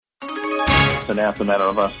so now it's a matter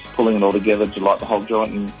of us pulling it all together to light the whole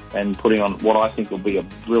joint and putting on what I think will be a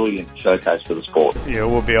brilliant showcase for the sport. Yeah,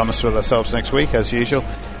 we'll be honest with ourselves next week, as usual,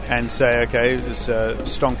 and say, okay, it's a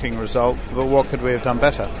stonking result, but what could we have done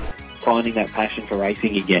better? Finding that passion for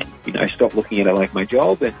racing again. Stop looking at it like my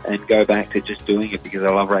job and go back to just doing it because I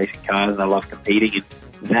love racing cars and I love competing,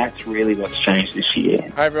 and that's really what's changed this year.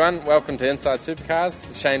 Hi everyone, welcome to Inside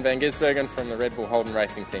Supercars. Shane Van Gisbergen from the Red Bull Holden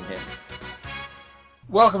Racing team here.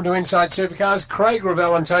 Welcome to Inside Supercars. Craig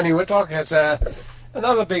Revell and Tony Whitlock. It's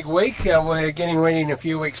another big week. We're getting ready in a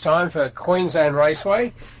few weeks' time for Queensland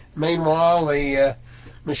Raceway. Meanwhile, the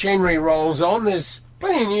machinery rolls on. There's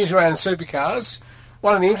plenty of news around supercars.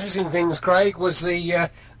 One of the interesting things, Craig, was they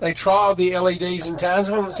trialled the LEDs in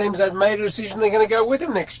Townsville, and it seems they've made a decision they're going to go with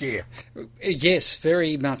them next year. Yes,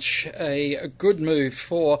 very much a good move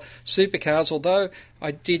for supercars, although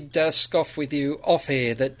I did scoff with you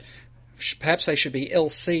off-air that perhaps they should be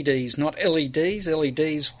LCDs, not LEDs.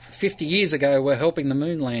 LEDs 50 years ago were helping the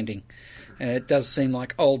moon landing. It does seem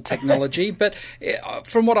like old technology, but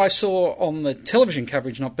from what I saw on the television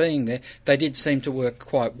coverage not being there, they did seem to work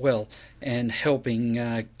quite well and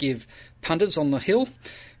helping give punters on the hill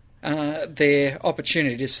their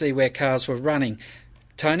opportunity to see where cars were running.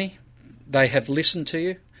 Tony, they have listened to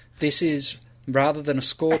you. This is, rather than a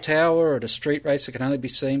score tower at a street race that can only be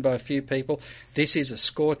seen by a few people, this is a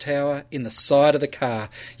score tower in the side of the car.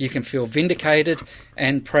 You can feel vindicated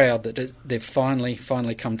and proud that they've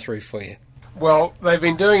finally come through for you. Well, they've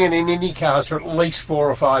been doing it in Indy cars for at least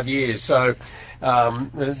 4 or 5 years, so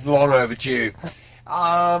long overdue.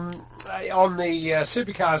 On the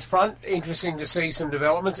supercars front, interesting to see some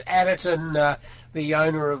developments. Adderton, the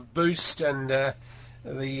owner of Boost and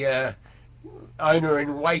the owner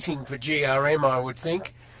in waiting for GRM, I would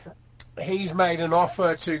think, he's made an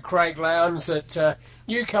offer to Craig Lowndes that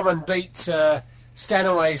you come and beat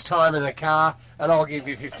Stanaway's time in a car and I'll give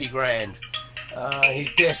you 50 grand. He's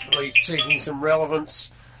desperately seeking some relevance.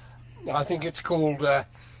 I think it's called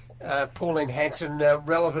Pauline Hanson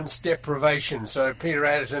relevance deprivation. So Peter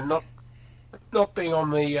Adderton not being on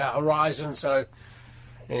the horizon. So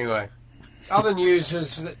anyway, other news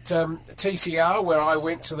is that TCR, where I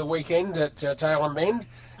went to the weekend at Tailem Bend,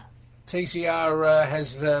 TCR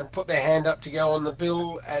has put their hand up to go on the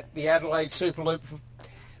bill at the Adelaide Superloop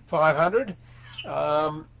 500.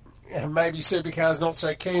 Maybe Supercar's not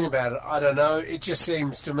so keen about it. I don't know. It just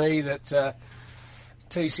seems to me that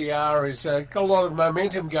TCR has got a lot of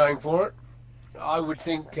momentum going for it. I would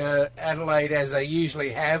think Adelaide, as they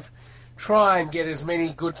usually have, try and get as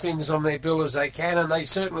many good things on their bill as they can, and they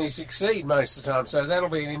certainly succeed most of the time. So that'll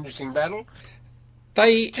be an interesting battle.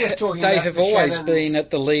 They have always been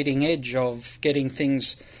at the leading edge of getting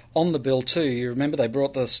things on the bill too. You remember they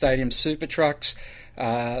brought the stadium super trucks.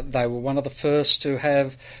 They were one of the first to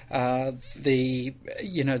have the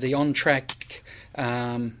on-track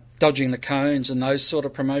dodging the cones and those sort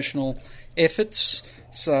of promotional efforts.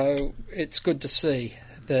 So it's good to see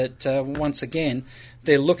that once again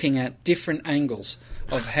they're looking at different angles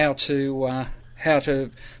of how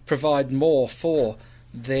to provide more for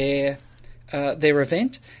their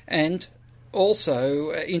event, and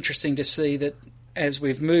also interesting to see that as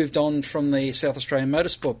we've moved on from the South Australian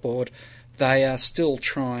Motorsport Board, they are still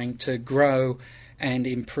trying to grow and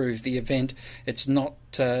improve the event. It's not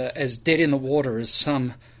as dead in the water as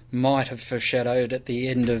some might have foreshadowed at the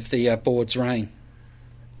end of the board's reign.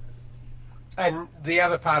 And the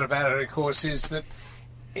other part about it, of course, is that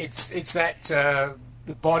it's that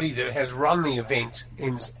the body that has run the event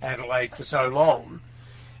in Adelaide for so long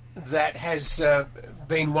that has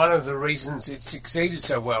been one of the reasons it succeeded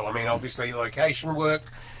so well. I mean, obviously location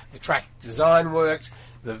worked, the track design worked,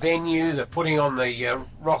 the venue, the putting on the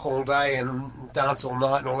rock all day and dance all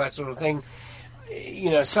night and all that sort of thing.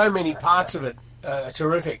 So many parts of it are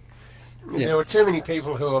terrific. Yeah. There were too many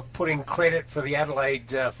people who are putting credit for the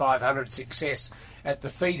Adelaide 500 success at the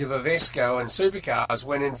feet of Avesco and Supercars,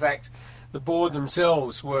 when in fact the board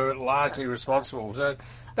themselves were largely responsible. So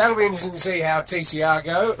that'll be interesting to see how TCR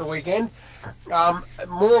go at the weekend.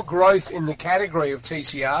 More growth in the category of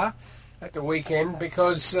TCR at the weekend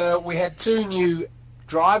because we had 2 new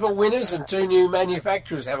driver winners and 2 new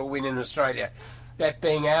manufacturers have a win in Australia. That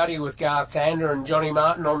being Audi with Garth Tander and Johnny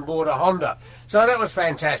Martin on board a Honda. So that was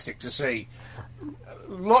fantastic to see.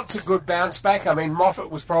 Lots of good bounce back. I mean,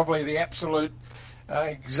 Moffat was probably the absolute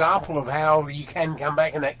example of how you can come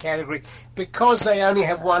back in that category because they only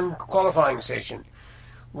have one qualifying session.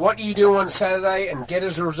 What you do on Saturday and get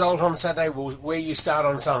as a result on Saturday will where you start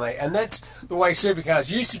on Sunday. And that's the way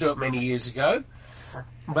Supercars used to do it many years ago.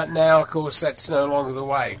 But now, of course, that's no longer the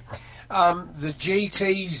way. The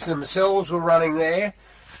GTs themselves were running there.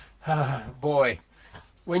 Boy,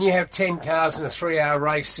 when you have 10 cars in a 3-hour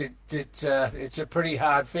race, it's a pretty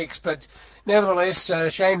hard fix. But nevertheless,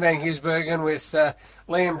 Shane Van Gisbergen with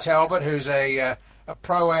Liam Talbot, who's a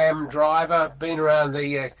Pro-Am driver, been around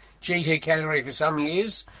the GT category for some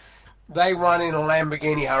years. They run in a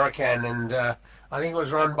Lamborghini Huracan, and I think it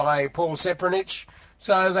was run by Paul Sepranich.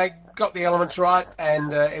 So they got the elements right,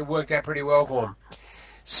 and it worked out pretty well for them.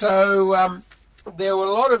 So there were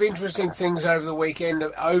a lot of interesting things over the weekend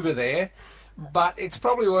over there, but it's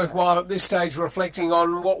probably worthwhile at this stage reflecting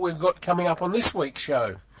on what we've got coming up on this week's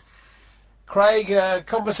show. Craig, a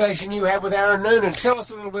conversation you had with Aaron Noonan. Tell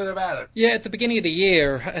us a little bit about it. Yeah, at the beginning of the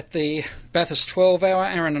year, at the Bathurst 12 Hour,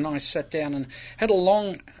 Aaron and I sat down and had a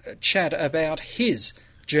long chat about his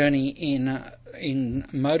journey in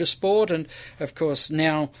motorsport, and of course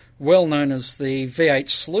now well known as the V8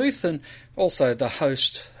 Sleuth, and also the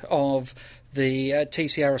host of the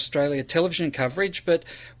TCR Australia television coverage. But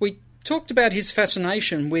we talked about his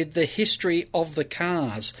fascination with the history of the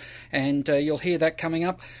cars, and you'll hear that coming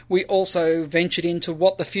up. We also ventured into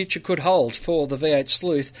what the future could hold for the V8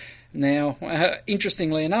 Sleuth. Now,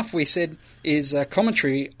 interestingly enough, we said, is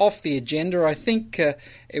commentary off the agenda? I think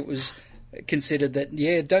it was considered that,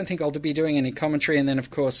 don't think I'll be doing any commentary, and then of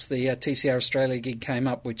course the TCR Australia gig came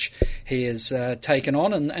up, which he has taken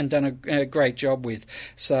on and done a great job with.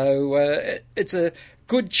 So it's a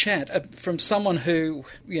good chat from someone who,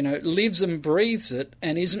 lives and breathes it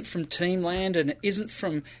and isn't from Teamland and isn't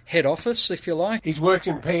from head office, if you like. He's worked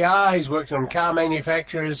in PR, he's worked on car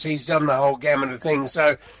manufacturers, he's done the whole gamut of things.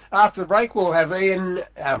 So after the break, we'll have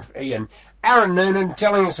Aaron Noonan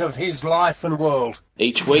telling us of his life and world.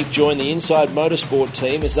 Each week, join the Inside Motorsport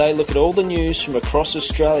team as they look at all the news from across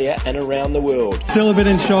Australia and around the world. Still a bit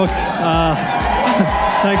in shock.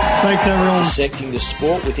 Thanks everyone. Dissecting the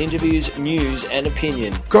sport with interviews, news and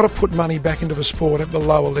opinion. Got to put money back into the sport at the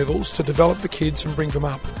lower levels to develop the kids and bring them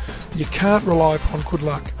up. You can't rely upon good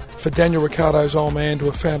luck. For Daniel Ricciardo's old man to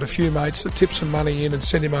have found a few mates that tip some money in and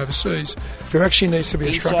send him overseas, there actually needs to be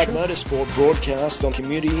a structure. Inside Motorsport broadcast on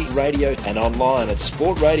community radio and online at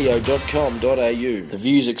sportradio.com.au. The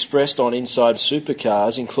views expressed on Inside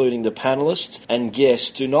Supercars, including the panellists and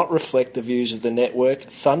guests, do not reflect the views of the network,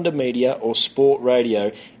 Thunder Media or Sport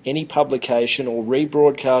Radio. Any publication or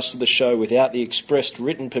rebroadcast of the show without the expressed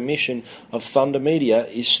written permission of Thunder Media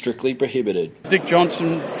is strictly prohibited. Dick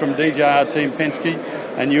Johnson from DJR Team Penske,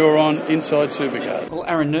 and you're on Inside Supercar. Well,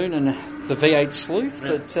 Aaron Noonan, the V8 Sleuth,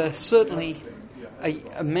 but certainly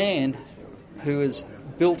a man who has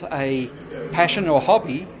built a passion or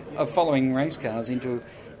hobby of following race cars into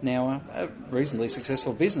now a reasonably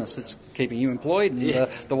successsul business. It's keeping you employed and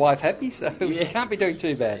the wife happy, so you can't be doing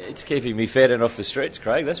too bad. It's keeping me fed and off the streets,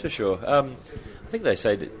 Craig, that's for sure. I think they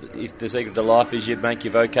say that if the secret to life is you make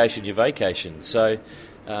your vocation your vacation, so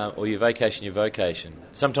or your vacation your vocation.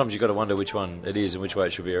 Sometimes you've got to wonder which one it is and which way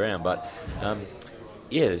it should be around, but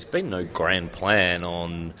there's been no grand plan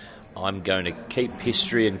on I'm going to keep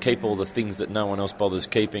history and keep all the things that no one else bothers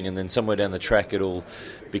keeping, and then somewhere down the track it'll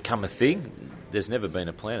become a thing. There's never been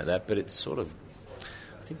a plan of that, but it's sort of,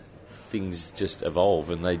 I think things just evolve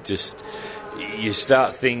and you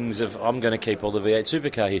start things of, I'm going to keep all the V8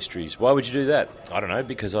 supercar histories. Why would you do that? I don't know,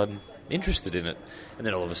 because I'm interested in it. And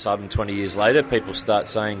then all of a sudden, 20 years later, people start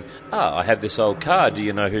saying, I have this old car. Do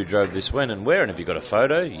you know who drove this when and where? And have you got a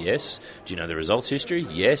photo? Yes. Do you know the results history?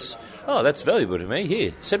 Yes. Oh, that's valuable to me.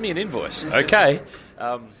 Here, send me an invoice. Okay.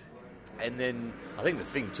 And then I think the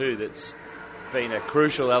thing too that's been a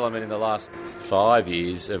crucial element in the last 5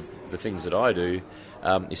 years of the things that I do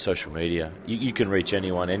is social media. You can reach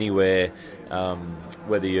anyone, anywhere,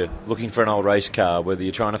 whether you're looking for an old race car, whether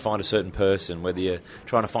you're trying to find a certain person, whether you're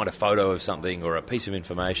trying to find a photo of something or a piece of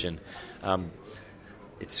information.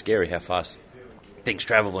 It's scary how fast things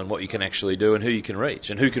travel and what you can actually do and who you can reach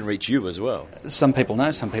and who can reach you as well. Some people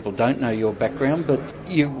know, some people don't know your background, but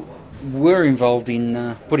you were involved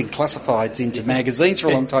in putting classifieds into magazines for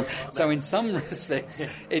a long time. So in some respects,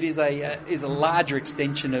 it is a larger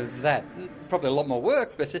extension of that. Probably a lot more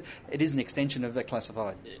work, but it is an extension of that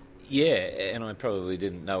classified. Yeah, and I probably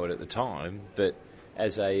didn't know it at the time, but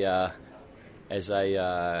as a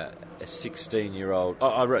 16-year-old,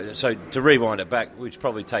 so to rewind it back, which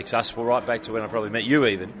probably takes us right back to when I probably met you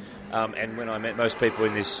even, and when I met most people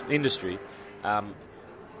in this industry.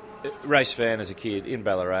 Race fan as a kid in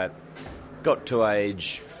Ballarat, got to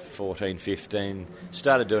age 14, 15,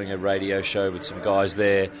 started doing a radio show with some guys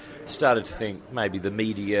there, started to think maybe the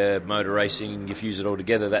media, motor racing, you fuse it all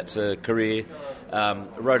together, that's a career.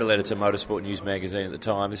 Wrote a letter to Motorsport News magazine at the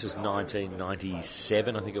time. This is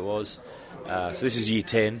 1997, I think it was. So this is year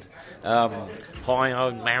 10. Hi,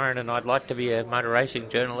 I'm Marin and I'd like to be a motor racing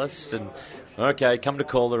journalist. And okay, come to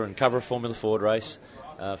Calder and cover a Formula Ford race.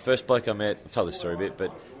 First bloke I met, I've told this story a bit,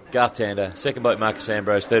 but Garth Tander, second bloke Marcus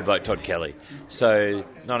Ambrose, third bloke Todd Kelly. So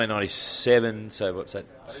 1997, so what's that,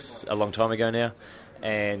 a long time ago now.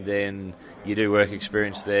 And then you do work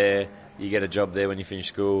experience there, you get a job there when you finish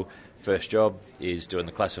school. First job is doing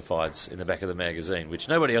the classifieds in the back of the magazine, which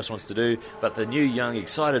nobody else wants to do, but the new, young,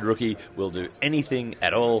 excited rookie will do anything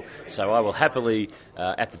at all. So I will happily,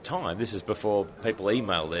 at the time, this is before people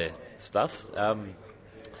email their stuff,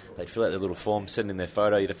 they'd fill out their little form, send in their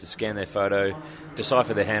photo, you'd have to scan their photo,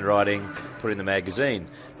 decipher their handwriting, put it in the magazine.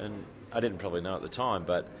 And I didn't probably know at the time,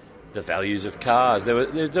 but the values of cars, there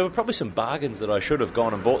were probably some bargains that I should have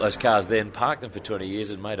gone and bought those cars then, parked them for 20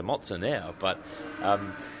 years and made a mozza now, but...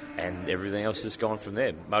 and everything else has gone from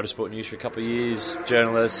there. Motorsport News for a couple of years,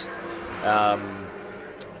 journalist,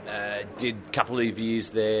 did a couple of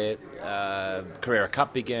years there, Carrera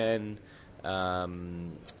Cup began,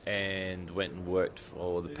 and went and worked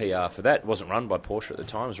for the PR for that. It wasn't run by Porsche at the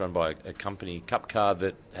time, it was run by a company, Cup Car,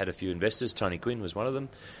 that had a few investors. Tony Quinn was one of them,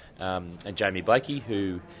 and Jamie Blakey,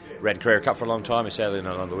 who ran Carrera Cup for a long time, is sadly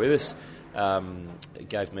no longer with us.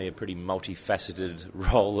 Gave me a pretty multifaceted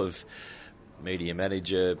role of media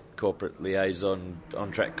manager, corporate liaison,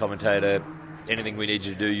 on-track commentator, anything we need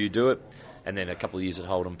you to do, you do it. And then a couple of years at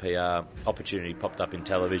Holden PR, opportunity popped up in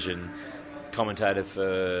television, commentator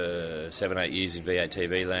for 7-8 years in V8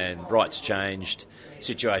 TV land, rights changed,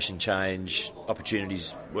 situation changed,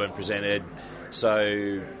 opportunities weren't presented.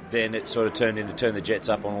 So then it sort of turned into turn the jets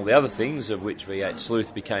up on all the other things, of which V8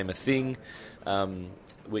 Sleuth became a thing,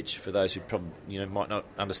 which for those who probably might not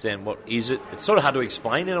understand what is it, it's sort of hard to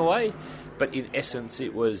explain in a way. But in essence,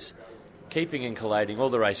 it was keeping and collating all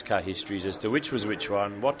the race car histories as to which was which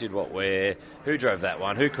one, what did what where, who drove that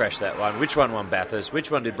one, who crashed that one, which one won Bathurst, which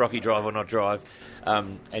one did Brocky drive or not drive,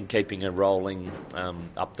 and keeping a rolling,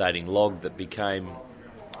 updating log that became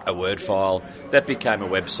a Word file, that became a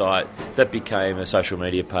website, that became a social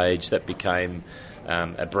media page, that became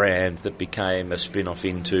a brand, that became a spin-off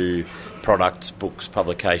into products, books,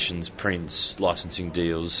 publications, prints, licensing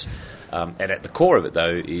deals. And at the core of it,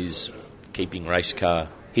 though, is keeping race car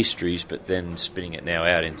histories, but then spinning it now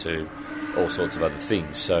out into all sorts of other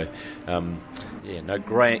things. So, no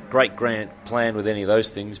great grand plan with any of those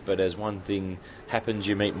things, but as one thing happens,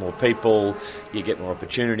 you meet more people, you get more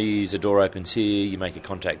opportunities, a door opens here, you make a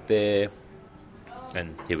contact there,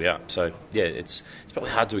 and here we are. So, yeah, it's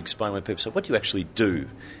probably hard to explain when people say, what do you actually do?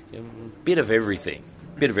 Bit of everything.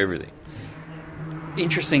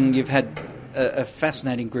 Interesting, you've had a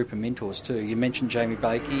fascinating group of mentors too. You mentioned Jamie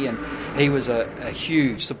Blakey, and he was a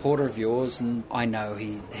huge supporter of yours, and I know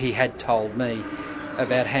he had told me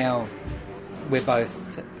about how we're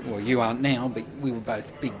both, well, you aren't now, but we were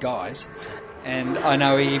both big guys, and I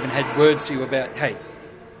know he even had words to you about, hey,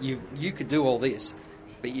 you could do all this,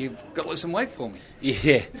 but you've got to lose some weight for me.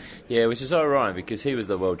 Yeah, which is ironic because he was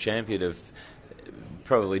the world champion of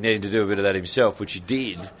probably needing to do a bit of that himself, which he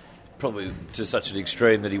did, probably to such an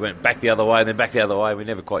extreme that he went back the other way and then back the other way. We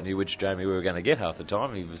never quite knew which Jamie we were going to get half the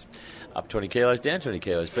time. He was up 20 kilos, down 20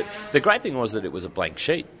 kilos. But the great thing was that it was a blank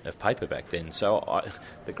sheet of paper back then. So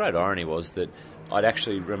the great irony was that I'd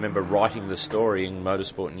actually remember writing the story in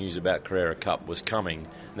Motorsport News about Carrera Cup was coming.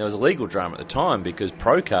 And there was a legal drama at the time because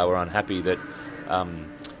Procar were unhappy that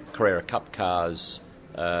Carrera Cup cars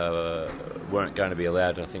weren't going to be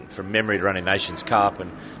allowed, I think, from memory, to run in Nations Cup.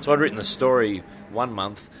 And so I'd written the story 1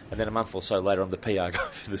 month, and then a month or so later I'm the PR guy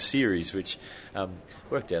for the series, which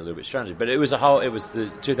worked out a little bit strangely. But it was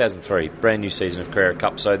the 2003 brand new season of Carrera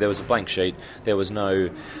Cup, so there was a blank sheet, there was no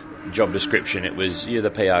job description. It was, you're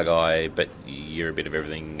the PR guy, but you're a bit of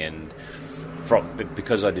everything. And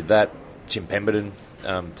because I did that, Tim Pemberton,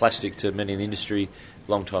 plastic to many in the industry,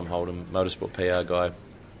 long-time Holden Motorsport PR guy,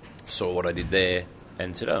 saw what I did there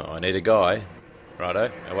and said, I need a guy.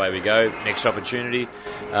 Righto, away we go. Next opportunity.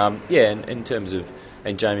 And in terms of,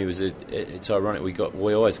 and Jamie was it's ironic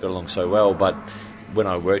we always got along so well. But when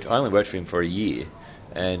I only worked for him for a year,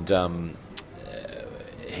 and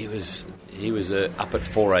he was a up at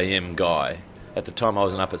 4 a.m. guy. At the time, I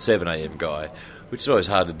was an up at 7 a.m. guy, which is always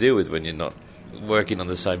hard to deal with when you're not working on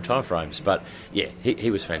the same time frames. But yeah,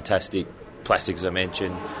 he was fantastic. Plastic, as I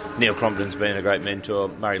mentioned. Neil Crompton's been a great mentor.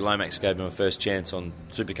 Murray Lomax gave him a first chance on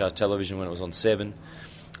Supercars television when it was on 7.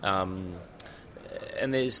 And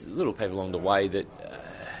there's little people along the way that,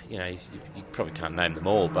 you probably can't name them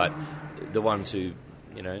all, but the ones who,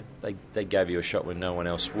 they gave you a shot when no one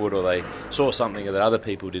else would, or they saw something that other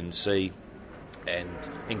people didn't see and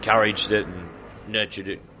encouraged it and nurtured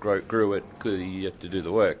it, grew it. Clearly you have to do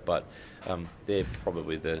the work, but they're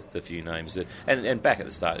probably the few names that... And back at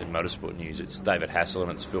the start in motorsport news, it's David Hassel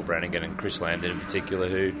and it's Phil Brannigan and Chris Landon in particular,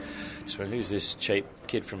 who just went, who's this cheap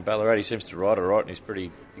kid from Ballarat? He seems to ride all right and he's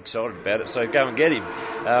pretty excited about it, so go and get him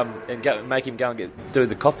and make him go and do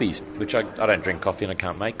the coffees, which I don't drink coffee and I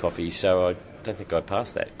can't make coffee, so I don't think I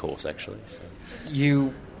passed that course, actually. So.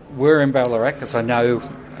 You were in Ballarat, because I know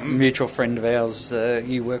a mutual friend of ours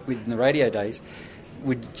you worked with in the radio days,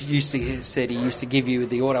 said he used to give you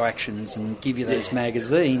the auto actions and give you those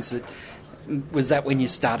magazines. Was that when you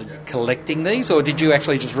started collecting these, or did you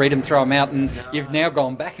actually just read them, throw them out, and you've now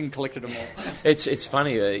gone back and collected them all? It's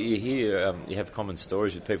funny, you hear, you have common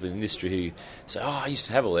stories with people in the industry who say, I used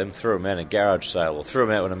to have all them, threw them out in a garage sale, or threw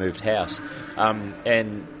them out when I moved house.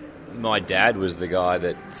 And my dad was the guy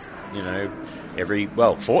that,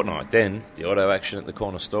 fortnight then, the auto action at the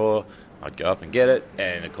corner store, I'd go up and get it,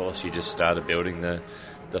 and of course you just started building the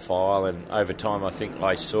file, and over time I think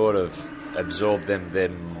I sort of absorbed them. They're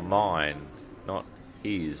mine, not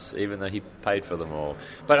his, even though he paid for them all.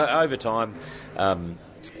 But over time,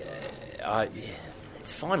 it's a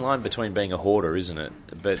fine line between being a hoarder, isn't it?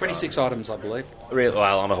 But 26 items, I believe.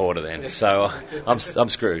 Well, I'm a hoarder then, so I'm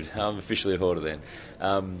screwed. I'm officially a hoarder then.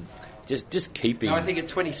 Just keeping. No, I think at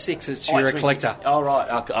 26, you're a collector. Oh right,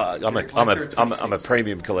 I'm a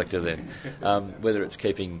premium collector then. Whether it's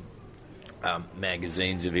keeping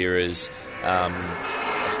magazines of eras,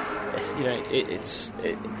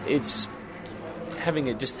 it's having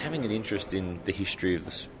an interest in the history of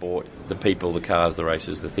the sport, the people, the cars, the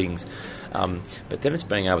races, the things. But then it's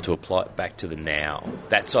being able to apply it back to the now.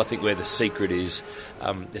 That's, I think, where the secret is.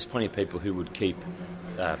 There's plenty of people who would keep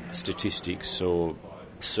statistics or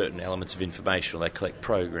certain elements of information, or they collect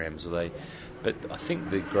programs, but I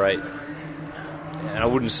think the great, and I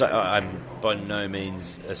wouldn't say I'm by no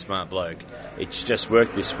means a smart bloke, it's just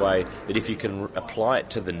worked this way, that if you can apply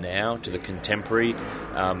it to the now, to the contemporary,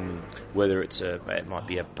 whether it might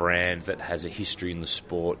be a brand that has a history in the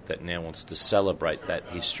sport that now wants to celebrate that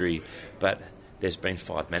history, but there's been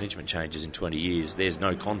 5 management changes in 20 years, there's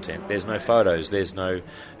no content, there's no photos, there's no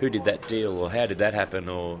who did that deal, or how did that happen,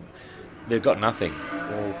 or they've got nothing.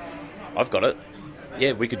 Well, I've got it.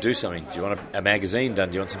 Yeah, we could do something. Do you want a magazine done?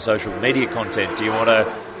 Do you want some social media content? Do you want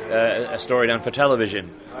a story done for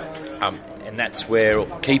television? And that's where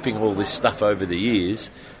keeping all this stuff over the years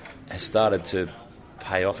has started to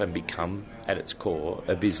pay off and become, at its core,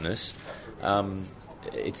 a business.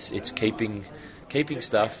 It's keeping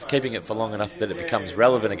stuff, keeping it for long enough that it becomes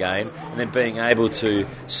relevant again, and then being able to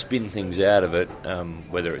spin things out of it,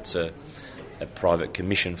 whether it's a private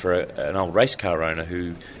commission for an old race car owner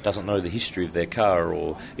who doesn't know the history of their car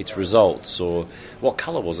or its results, or what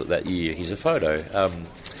colour was it that year, here's a photo.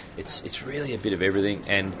 It's really a bit of everything.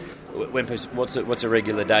 And what's a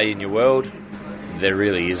regular day in your world? There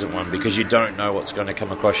really isn't one, because you don't know what's going to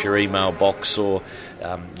come across your email box or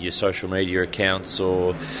your social media accounts,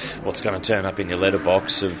 or what's going to turn up in your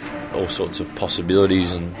letterbox of all sorts of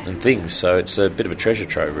possibilities and things. So it's a bit of a treasure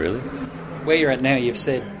trove, really. Where you're at now, you've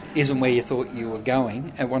said, isn't where you thought you were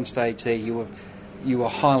going. At one stage there, you were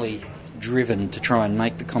highly driven to try and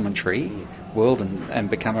make the commentary world and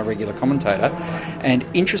become a regular commentator. And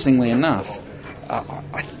interestingly enough,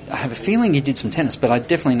 I have a feeling you did some tennis, but I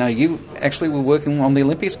definitely know you actually were working on the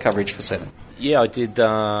Olympics coverage for 7. Yeah, I did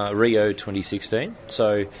Rio 2016.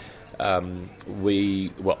 So I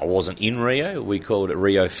wasn't in Rio. We called it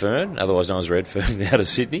Rio Fern, otherwise known as Redfern, out of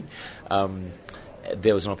Sydney.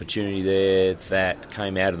 There was an opportunity there that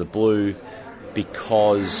came out of the blue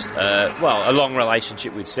because, a long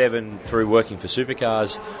relationship with Seven through working for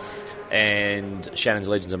Supercars, and Shannon's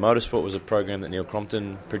Legends of Motorsport was a program that Neil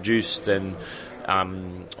Crompton produced, and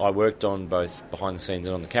I worked on both behind the scenes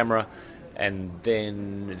and on the camera. And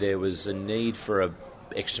then there was a need for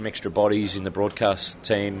some extra bodies in the broadcast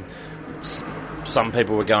team. Some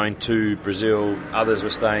people were going to Brazil, others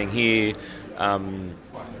were staying here.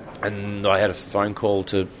 And I had a phone call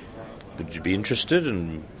to, would you be interested?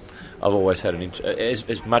 And I've always had an interest.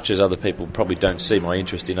 As much as other people probably don't see my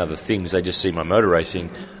interest in other things, they just see my motor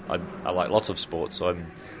racing. I like lots of sports. I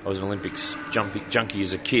was an Olympics junkie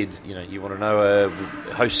as a kid. You know, you want to know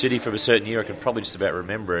a host city from a certain year, I can probably just about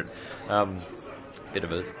remember it. Bit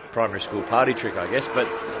of a primary school party trick, I guess, but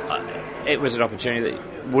it was an opportunity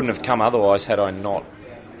that wouldn't have come otherwise had I not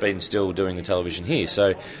been still doing the television here.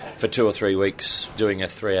 So for 2 or 3 weeks doing a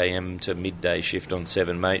 3 a.m. to midday shift on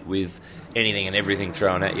 7, mate, with anything and everything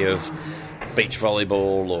thrown at you of beach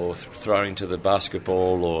volleyball or throwing to the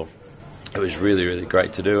basketball, or it was really, really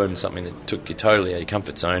great to do, and something that took you totally out of your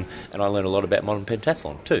comfort zone. And I learned a lot about modern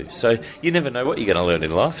pentathlon too. So you never know what you're going to learn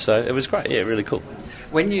in life. So it was great. Yeah, really cool.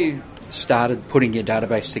 When you started putting your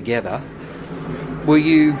database together, were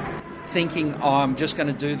you thinking, I'm just going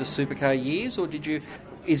to do the supercar years, or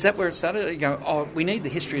is that where it started? You go, we need the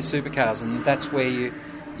history of supercars, and that's where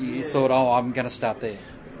you thought, I'm going to start there?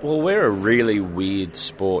 Well, we're a really weird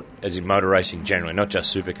sport, as in motor racing generally, not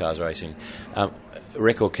just supercars racing.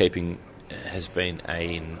 Record keeping has been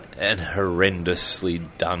an horrendously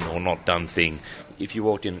done or not done thing. If you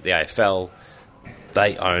walked in at the AFL,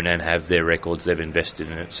 they own and have their records, they've invested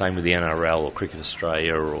in it. Same with the NRL or Cricket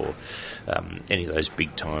Australia or any of those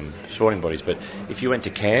big-time sporting bodies. But if you went to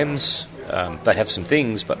CAMS, they have some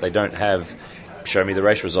things, but they don't have show me the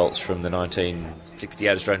race results from the 1968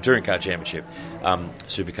 Australian Touring Car Championship.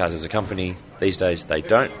 Supercars as a company, these days they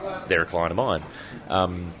don't. They're a client of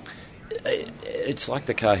mine. It's like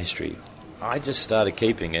the car history. I just started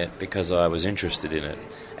keeping it because I was interested in it.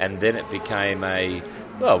 And then it became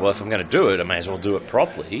well, if I'm going to do it, I may as well do it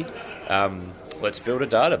properly. Let's build a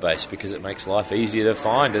database because it makes life easier to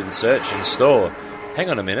find and search and store. Hang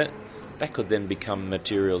on a minute. That could then become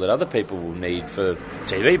material that other people will need for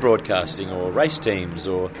TV broadcasting or race teams,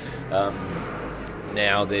 or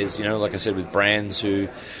now there's, like I said, with brands who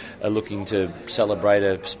are looking to celebrate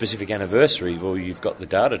a specific anniversary. Well, you've got the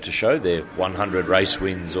data to show their 100 race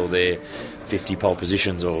wins or their 50 pole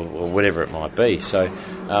positions or whatever it might be. So,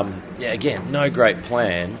 again, no great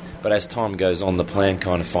plan, but as time goes on, the plan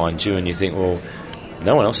kind of finds you and you think, well,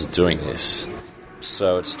 no one else is doing this.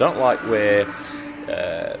 So it's not like we're...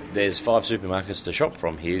 there's 5 supermarkets to shop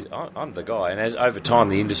from here. I'm the guy. And as over time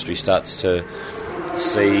the industry starts to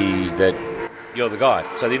see that you're the guy,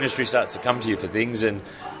 so the industry starts to come to you for things, and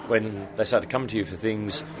when they start to come to you for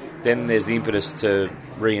things, then there's the impetus to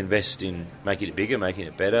reinvest in making it bigger, making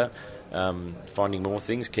it better, finding more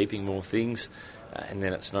things, keeping more things, and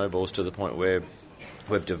then it snowballs to the point where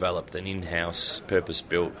we've developed an in-house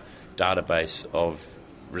purpose-built database of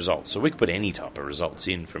results. So we can put any type of results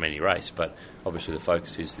in from any race, but obviously the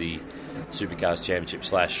focus is the Supercars Championship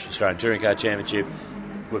 / Australian Touring Car Championship.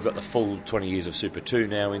 We've got the full 20 years of Super 2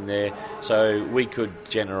 now in there, so we could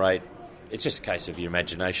generate... It's just a case of your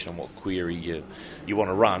imagination on what query you want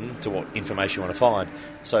to run to what information you want to find.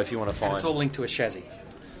 So if you want to find... And it's all linked to a chassis.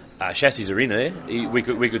 Chassis are in there.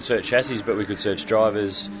 We could search chassis, but we could search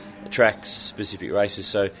drivers, tracks, specific races.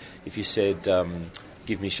 So if you said...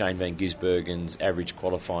 give me Shane Van Gisbergen's average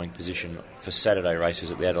qualifying position for Saturday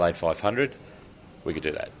races at the Adelaide 500, we could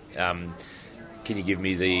do that. Can you give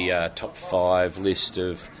me the top 5 list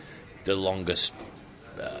of the longest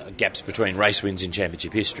gaps between race wins in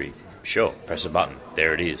championship history? Sure, press a button.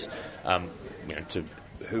 There it is.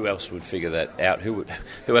 Who else would figure that out? Who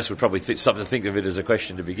else would probably stop to think of it as a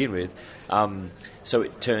question to begin with? So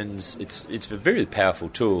it turns... It's a very powerful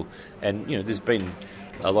tool, and there's been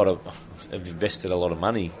a lot of... Have invested a lot of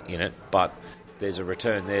money in it, but there's a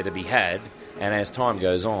return there to be had, and as time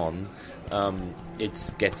goes on,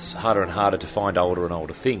 it gets harder and harder to find older and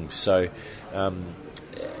older things. So, and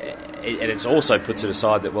it also puts it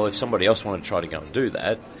aside that, well, if somebody else wanted to try to go and do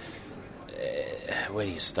that, where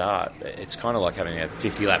do you start? It's kind of like having a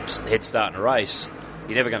 50 laps head start in a race.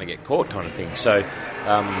 You're never going to get caught, kind of thing. So,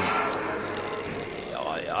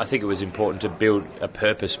 I think it was important to build a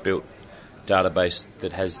purpose-built database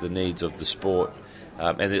that has the needs of the sport,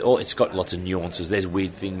 and it's got lots of nuances. There's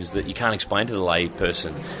weird things that you can't explain to the lay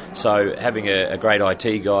person. So having a great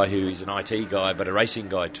IT guy who is an IT guy but a racing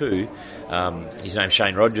guy too, his name's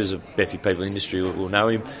Shane Rogers, a few people in the industry will know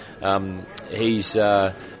him. He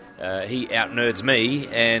out-nerds me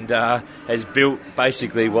and has built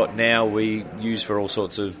basically what now we use for all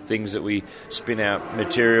sorts of things that we spin out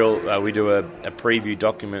material. We do a preview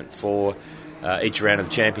document for each round of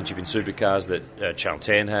the championship in supercars that Channel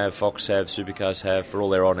 10 have, Fox have, Supercars have, for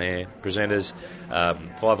all their on-air presenters,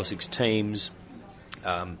 5 or 6 teams,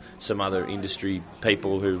 some other industry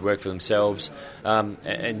people who work for themselves,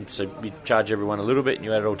 and so you charge everyone a little bit and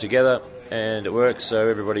you add it all together and it works, so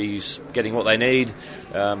everybody's getting what they need.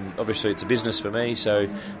 Obviously it's a business for me, so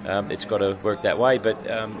it's got to work that way, but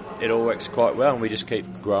it all works quite well, and we just keep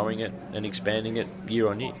growing it and expanding it year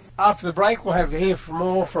on year. After the break, we'll hear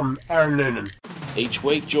more from Aaron Noonan. Each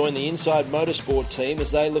week, join the Inside Motorsport team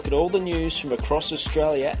as they look at all the news from across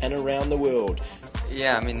Australia and around the world.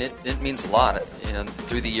 Yeah, I mean, it means a lot. You know,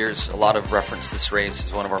 through the years, a lot of reference this race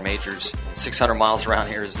as one of our majors. 600 miles around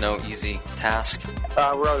here is no easy task. We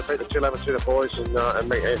were able to beat the 211 boys and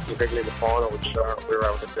meet Anthony Begley in the final, which we were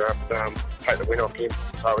able to take the win off him.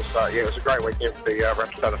 So it was a great weekend for the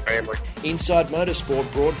Rapstada family. Inside Motorsport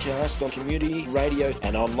broadcast on community radio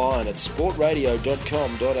and online at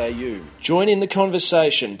sportradio.com.au. Join in the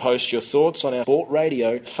conversation. Post your thoughts on our Sport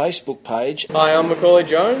Radio Facebook page. Hi, I'm Macaulay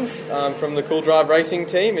Jones. I'm from the Cool Drive Racing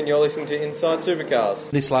team, and you're listening to Inside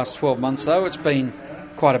Supercars. This last 12 months, though, it's been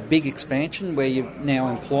quite a big expansion where you're now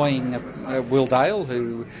employing Will Dale,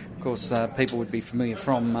 who, of course, people would be familiar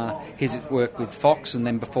from his work with Fox, and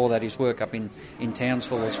then before that his work up in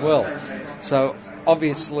Townsville as well. So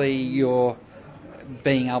obviously you're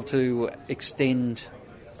being able to extend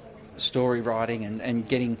story writing and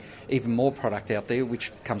getting even more product out there,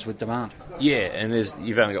 which comes with demand. Yeah, and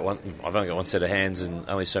I've only got one set of hands and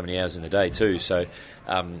only so many hours in the day too. So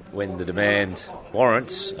when the demand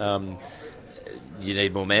warrants, you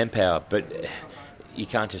need more manpower, but you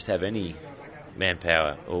can't just have any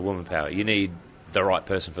manpower or woman power. You need the right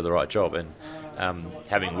person for the right job, and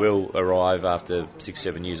having Will arrive after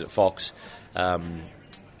 6-7 years at Fox,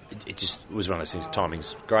 it just was one of those things.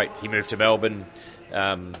 Timing's great. He moved to Melbourne.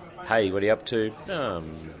 Hey, what are you up to?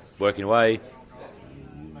 Working away.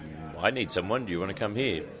 I need someone. Do you want to come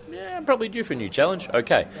here? Yeah, I'm probably due for a new challenge.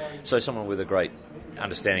 Okay. So someone with a great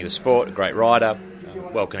understanding of the sport, a great rider,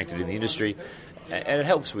 well connected in the industry. And it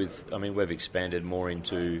helps with, we've expanded more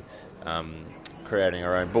into creating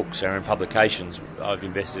our own books, our own publications. I've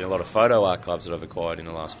invested in a lot of photo archives that I've acquired in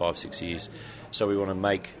the last 5-6 years. So we want to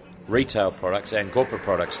make retail products and corporate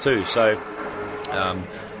products too. So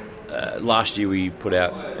last year we put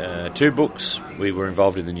out 2 books. We were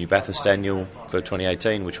involved in the new Bathurst Annual for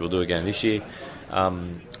 2018, which we'll do again this year.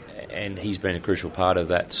 And he's been a crucial part of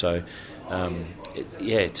that. So,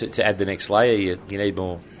 to add the next layer, you need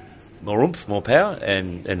more oomph, more power,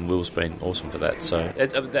 and Will's been awesome for that. So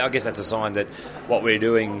I guess that's a sign that what we're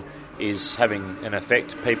doing is having an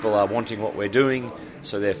effect. People are wanting what we're doing,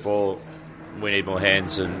 so therefore we need more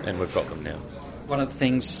hands, and we've got them now. One of the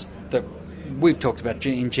things that we've talked about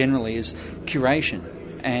generally is curation,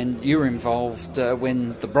 and you were involved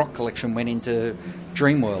when the Brock collection went into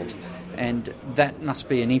Dreamworld, and that must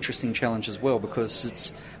be an interesting challenge as well, because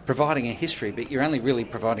it's providing a history, but you're only really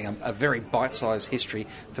providing a very bite-sized history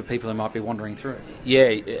for people who might be wandering through.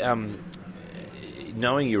 Yeah,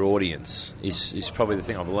 knowing your audience is probably the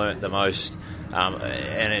thing I've learnt the most,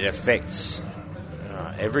 and it affects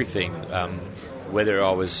everything. Whether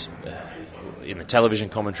I was in the television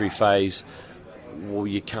commentary phase, well,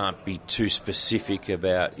 you can't be too specific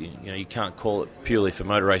about, you can't call it purely for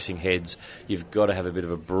motor racing heads. You've got to have a bit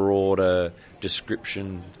of a broader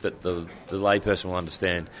description that the layperson will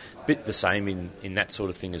understand. A bit the same in that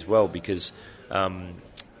sort of thing as well, because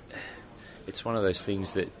it's one of those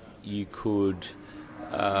things that you could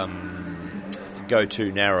go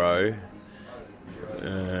too narrow,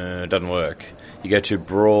 doesn't work. You go too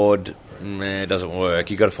broad, it doesn't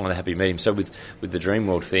work. You've got to find a happy medium. So with the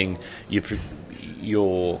Dreamworld thing,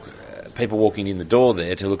 your people walking in the door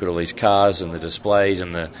there to look at all these cars and the displays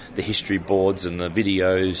and the history boards and the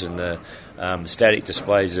videos and the static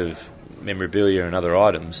displays of memorabilia and other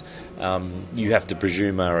items, you have to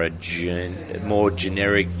presume are a more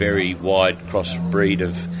generic, very wide crossbreed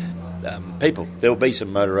of people. There'll be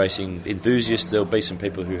some motor racing enthusiasts, there'll be some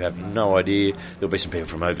people who have no idea, there'll be some people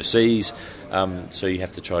from overseas, so you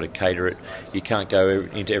have to try to cater it. You can't go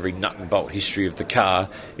into every nut and bolt history of the car.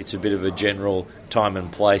 It's a bit of a general time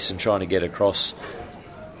and place and trying to get across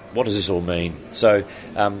what does this all mean. So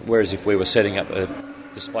whereas if we were setting up a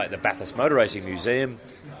display at the Bathurst Motor Racing Museum,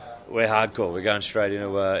 we're hardcore, we're going straight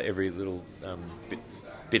into every little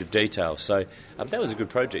bit of detail. So that was a good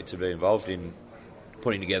project to be involved in,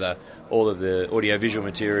 putting together all of the audio-visual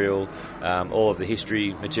material, all of the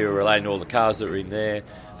history material relating to all the cars that were in there.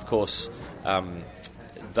 Of course,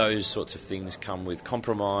 those sorts of things come with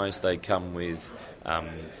compromise. They come with...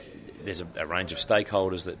 there's a range of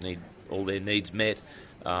stakeholders that need all their needs met,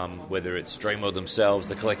 whether it's Dreamworld themselves,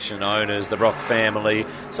 the collection owners, the Brock family.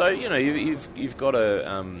 So, you've got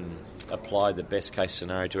to apply the best-case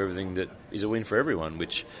scenario to everything that is a win for everyone,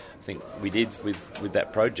 which I think we did with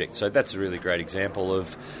that project. So that's a really great example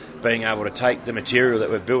of being able to take the material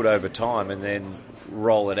that we've built over time and then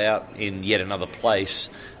roll it out in yet another place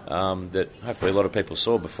that hopefully a lot of people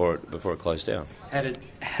saw before it closed down. How did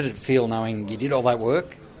it feel knowing you did all that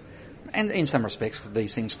work? And in some respects,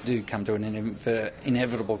 these things do come to an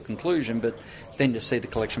inevitable conclusion, but then to see the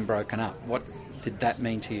collection broken up, what did that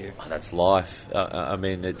mean to you? That's life. I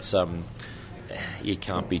mean, it's you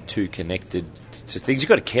can't be too connected to things. You've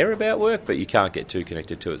got to care about work, but you can't get too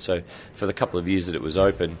connected to it. So for the couple of years that it was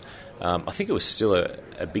open, I think it was still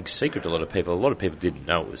a big secret to a lot of people. A lot of people didn't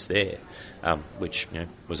know it was there, which,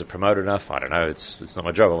 was it promoted enough? I don't know. It's not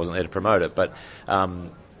my job. I wasn't there to promote it. But,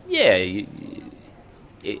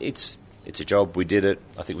 it's a job. We did it.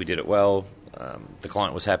 I think we did it well. The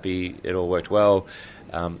client was happy. It all worked well.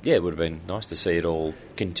 It would have been nice to see it all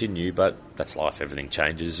continue, but that's life. Everything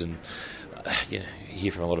changes, and you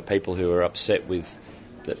hear from a lot of people who are upset with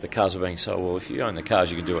that the cars are being sold. Well, if you own the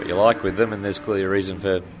cars, you can do what you like with them, and there's clearly a reason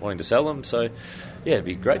for wanting to sell them. So, it'd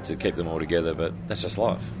be great to keep them all together, but that's just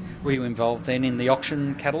life. Were you involved then in the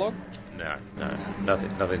auction catalogue? No,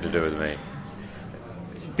 nothing to do with me.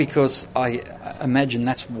 Because I imagine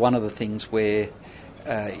that's one of the things where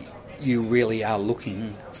you really are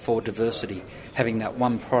looking for diversity, having that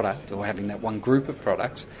one product or having that one group of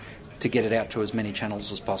products to get it out to as many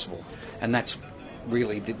channels as possible. And that's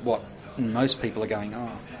really what most people are going,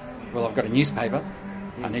 I've got a newspaper,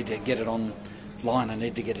 I need to get it online, I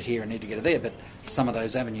need to get it here, I need to get it there, but some of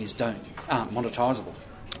those avenues aren't monetisable.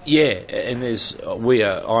 Yeah, and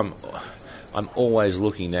I'm always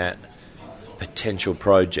looking at potential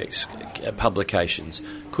projects, publications.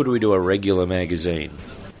 Could we do a regular magazine?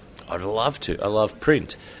 I'd love to. I love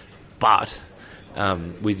print, but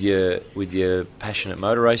with your passionate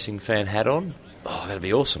motor racing fan hat on, that'd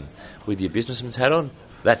be awesome. With your businessman's hat on,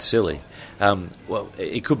 that's silly. Well,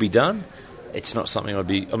 it could be done. It's not something I'd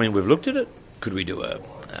be. I mean, we've looked at it. Could we do a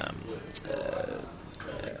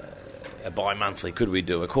bi-monthly? Could we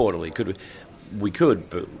do a quarterly? We could,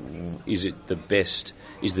 but is it the best?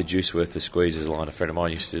 Is the juice worth the squeeze? Is a line a friend of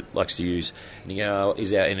mine likes to use. And you go,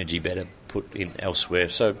 is our energy better put in elsewhere?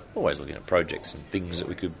 So always looking at projects and things that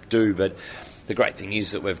we could do. But the great thing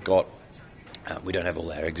is that we've got, we don't have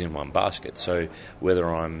all our eggs in one basket. So whether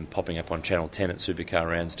I'm popping up on Channel 10 at Supercar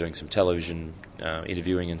Rounds doing some television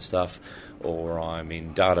interviewing and stuff, or I'm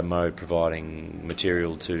in data mode providing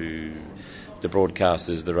material to the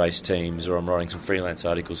broadcasters, the race teams, or I'm writing some freelance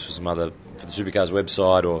articles for the Supercars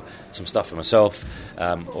website, or some stuff for myself,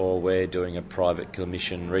 or we're doing a private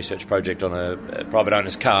commission research project on a private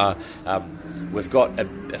owner's car. We've got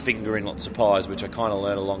a finger in lots of pies, which I kind of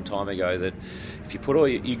learned a long time ago, that if you put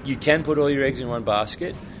you can put all your eggs in one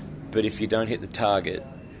basket, but if you don't hit the target,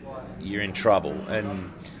 you're in trouble.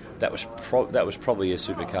 And that was probably a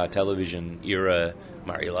Supercar television era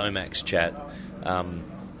Murray Lomax chat.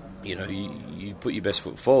 You put your best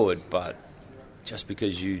foot forward, but just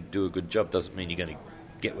because you do a good job doesn't mean you're going to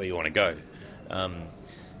get where you want to go.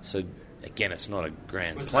 So again, it's not a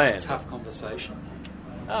grand plan. Was that a tough conversation?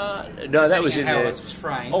 No, that was in how it was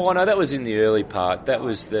framed. Oh no, that was in the early part. That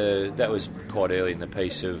was quite early in the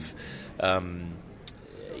piece of, and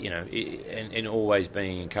always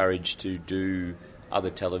being encouraged to do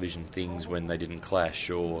other television things when they didn't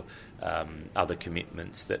clash, or other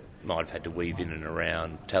commitments that might have had to weave in and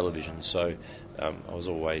around television. So I was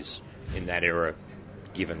always in that era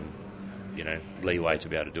given, leeway to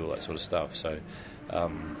be able to do all that sort of stuff. So,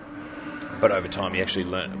 but over time you actually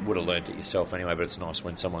would have learned it yourself anyway. But it's nice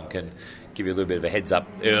when someone can give you a little bit of a heads up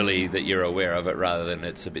early that you're aware of it, rather than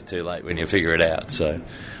it's a bit too late when you figure it out. So,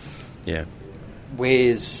 yeah.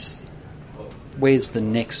 Where's the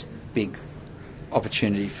next big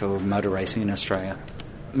opportunity for motor racing in Australia?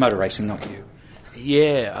 Motor racing, not you.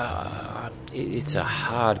 Yeah, it's a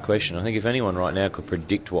hard question. I think if anyone right now could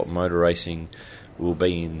predict what motor racing will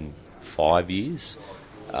be in 5 years,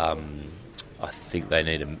 I think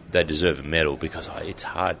they deserve a medal, because it's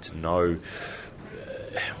hard to know.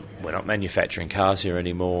 We're not manufacturing cars here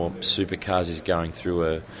anymore. Supercars is going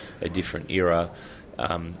through a different era.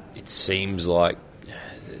 It seems like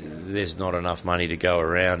there's not enough money to go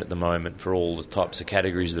around at the moment for all the types of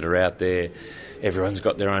categories that are out there. Everyone's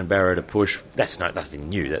got their own barrow to push. That's nothing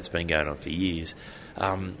new. That's been going on for years.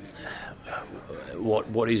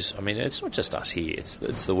 What is? I mean, it's not just us here. It's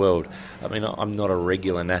the world. I mean, I'm not a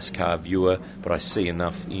regular NASCAR viewer, but I see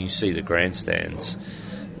enough. You see the grandstands.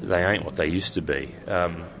 They ain't what they used to be.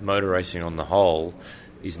 Motor racing on the whole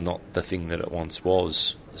is not the thing that it once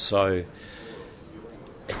was. So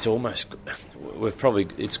it's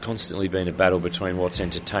it's constantly been a battle between what's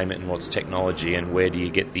entertainment and what's technology, and where do you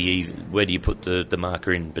put the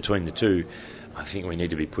marker in between the two. I think we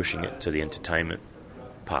need to be pushing it to the entertainment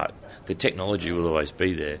part. The technology will always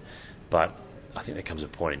be there, but I think there comes a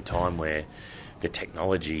point in time where the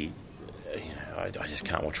technology, I just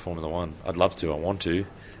can't watch Formula One. I'd love to, I want to,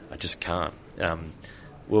 I just can't.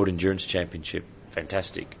 World Endurance Championship,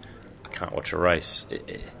 fantastic. I can't watch a race.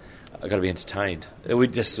 I've got to be entertained.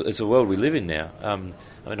 It's a world we live in now. I mean,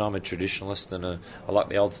 I'm a traditionalist, and I like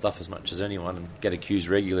the old stuff as much as anyone, and get accused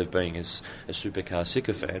regularly of being a supercar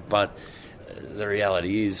sycophant. But the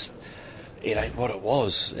reality is, it ain't what it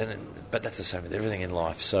was. But that's the same with everything in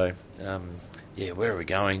life. So, where are we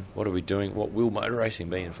going? What are we doing? What will motor racing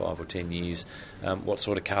be in 5 or 10 years? What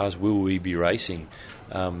sort of cars will we be racing?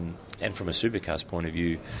 And from a supercars point of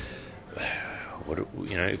view,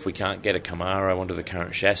 if we can't get a Camaro onto the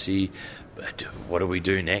current chassis, what do we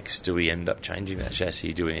do next? Do we end up changing that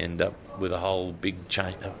chassis? Do we end up with a whole big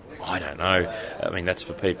change? I don't know. I mean, that's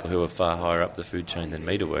for people who are far higher up the food chain than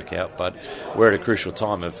me to work out, but we're at a crucial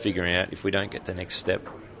time of figuring out if we don't get the next step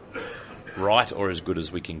right or as good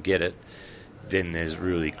as we can get it, then there's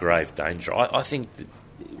really grave danger. I think that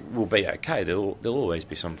we'll be okay. There'll always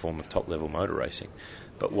be some form of top-level motor racing,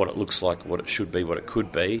 but what it looks like, what it should be, what it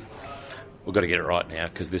could be, we've got to get it right now,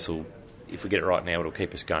 because if we get it right now, it'll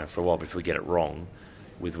keep us going for a while. But if we get it wrong,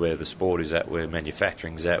 with where the sport is at, where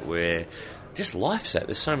manufacturing's at, where just life's at,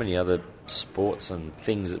 there's so many other sports and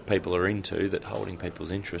things that people are into that holding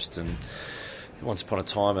people's interest. And once upon a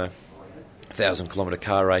time, a 1,000-kilometre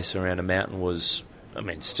car race around a mountain was, I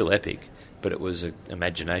mean, still epic, but it was an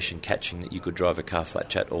imagination catching that you could drive a car flat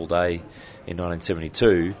chat all day in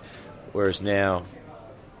 1972, whereas now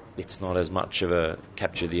it's not as much of a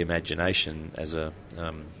capture the imagination as an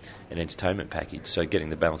entertainment package. So getting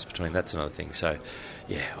the balance between that's another thing. So,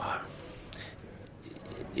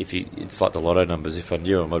 it's like the lotto numbers. If I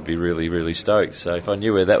knew them, I'd be really, really stoked. So if I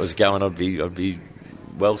knew where that was going, I'd be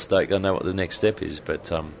well stoked. I know what the next step is.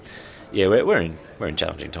 But we're in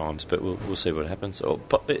challenging times, but we'll see what happens.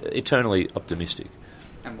 Eternally optimistic.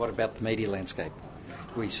 And what about the media landscape?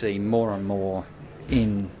 We see more and more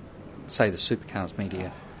in, say, the supercars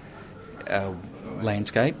media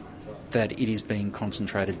landscape that it is being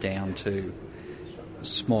concentrated down to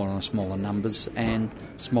smaller and smaller numbers and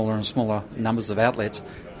smaller numbers of outlets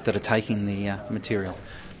that are taking the material.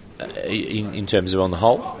 In terms of on the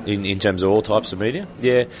whole, in terms of all types of media,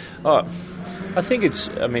 I think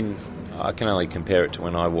I can only compare it to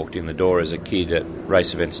when I walked in the door as a kid at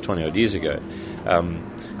race events 20 odd years ago.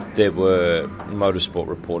 There were motorsport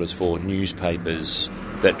reporters for newspapers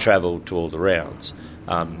that travelled to all the rounds.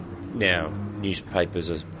 Now, newspapers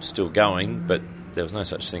are still going, but there was no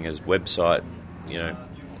such thing as website,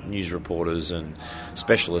 news reporters and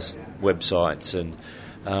specialist websites, and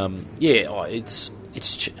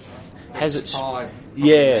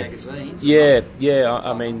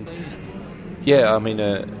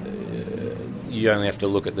you only have to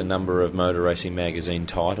look at the number of motor racing magazine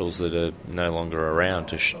titles that are no longer around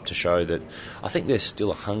to show that I think there's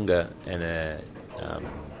still a hunger and a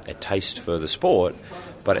taste for the sport,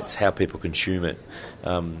 but it's how people consume it.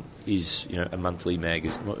 Is a monthly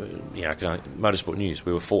magazine, Motorsport News.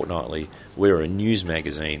 We were fortnightly. We were a news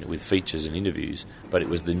magazine with features and interviews, but it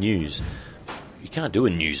was the news. You can't do a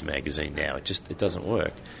news magazine now. It doesn't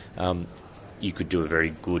work. You could do a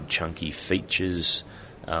very good chunky features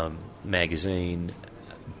magazine,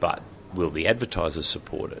 but will the advertisers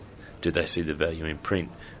support it? Do they see the value in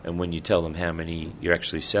print? And when you tell them how many you're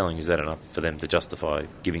actually selling, is that enough for them to justify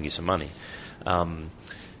giving you some money?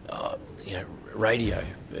 Radio.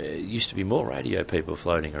 Used to be more radio people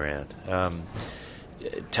floating around.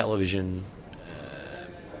 Television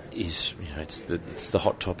is, it's the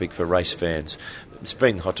hot topic for race fans. It's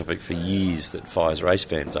been the hot topic for years that fires race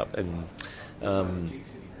fans up. And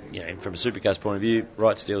from a supercars point of view,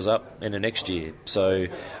 rights deal's up in the next year. So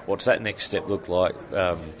what's that next step look like?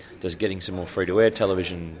 Does getting some more free-to-air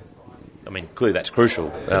television, clearly that's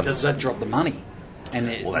crucial. Does that drop the money? And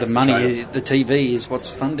the money, the TV is what's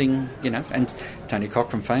funding, and Tony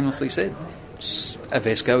Cochran famously said,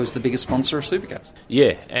 Avesco is the biggest sponsor of supercars.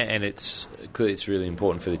 Yeah, and it's really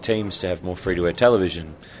important for the teams to have more free-to-air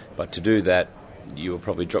television, but to do that, you will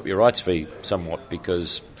probably drop your rights fee somewhat,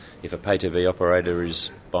 because if a pay TV operator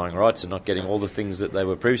is buying rights and not getting all the things that they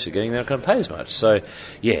were previously getting, they're not going to pay as much. So,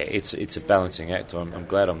 it's a balancing act. I'm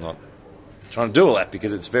glad I'm not trying to do all that,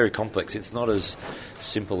 because it's very complex. It's not as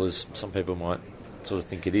simple as some people might sort of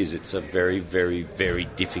think it is. It's a very, very, very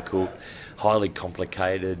difficult, highly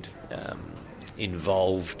complicated,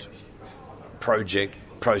 involved project,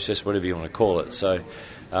 process, whatever you want to call it. So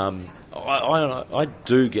I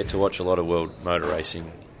do get to watch a lot of world motor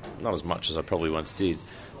racing, not as much as I probably once did,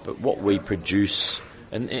 but what we produce,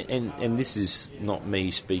 and this is not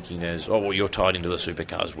me speaking as, you're tied into the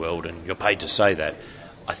supercars world and you're paid to say that.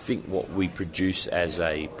 I think what we produce as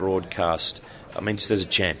a broadcast, just as a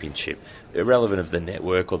championship, irrelevant of the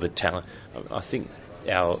network or the talent, I think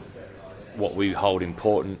what we hold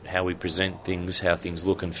important, how we present things, how things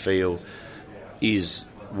look and feel, is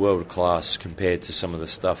world class compared to some of the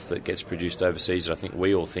stuff that gets produced overseas. I think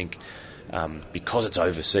we all think because it's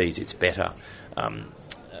overseas, it's better.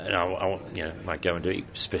 And I might go into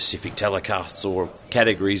specific telecasts or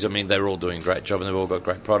categories. I mean, they're all doing a great job and they've all got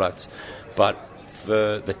great products. But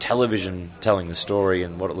for the television telling the story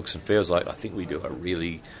and what it looks and feels like, I think we do I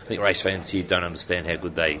think race fans here don't understand how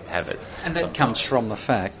good they have it. And that comes from the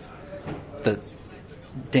fact that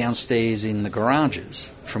downstairs in the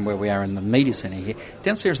garages, from where we are in the media centre here,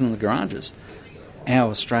 downstairs in the garages, our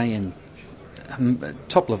Australian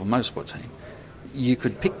top-level motorsport team, you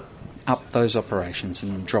could pick up those operations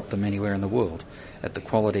and drop them anywhere in the world at the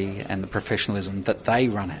quality and the professionalism that they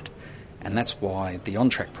run at. And that's why the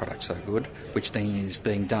on-track product's so good, which then is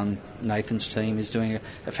being done. Nathan's team is doing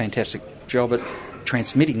a fantastic job at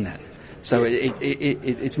transmitting that. So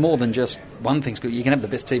it's more than just one thing's good. You can have the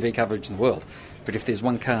best TV coverage in the world, but if there's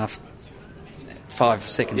one car 5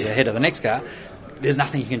 seconds ahead of the next car, there's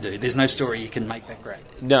nothing you can do. There's no story you can make that great.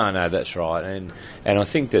 No, that's right. And I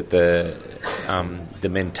think that the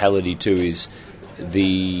mentality too is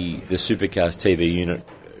the Supercars TV unit,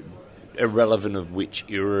 irrelevant of which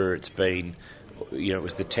era it's been. You know, it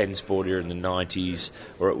was the 10 Sport era in the 90s,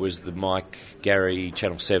 or it was the Mike Gary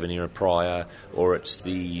Channel 7 era prior, or it's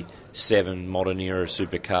the 7 modern era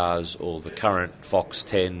Supercars, or the current Fox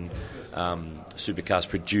 10 Supercars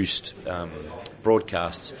produced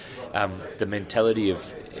broadcasts. The mentality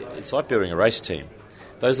of it's like building a race team.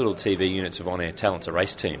 Those little TV units of on-air talent's a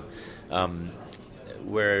race team.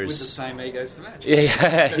 Whereas with the same egos to match.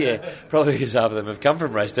 Yeah, probably because half of them have come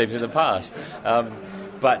from race teams in the past.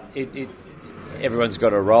 But everyone's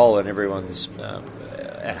got a role, and everyone's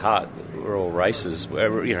at heart we're all racers.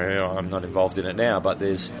 You know, I'm not involved in it now, but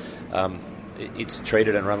there's it's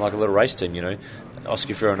treated and run like a little race team. You know,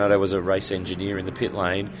 Oscar Ferronato was a race engineer in the pit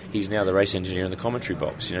lane. He's now the race engineer in the commentary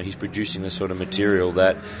box. You know, he's producing the sort of material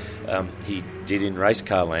that he did in race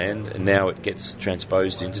car land, and now it gets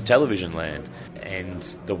transposed into television land. And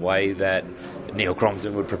the way that Neil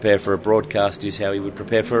Crompton would prepare for a broadcast is how he would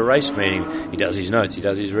prepare for a race meeting. He does his notes, he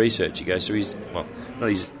does his research, he goes through his, well, not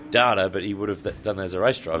his data, but he would have done that as a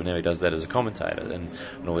race driver. Now he does that as a commentator, and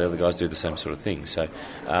all the other guys do the same sort of thing. So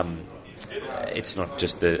it's not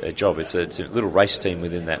just a job, it's a little race team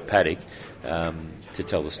within that paddock to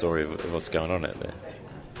tell the story of what's going on out there.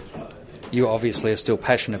 You obviously are still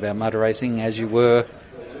passionate about motor racing as you were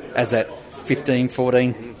as that 15,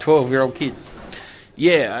 14, 12-year-old kid.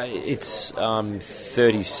 Yeah, it's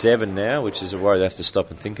 37 now, which is a worry. I have to stop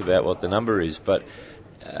and think about what the number is. But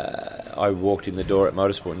I walked in the door at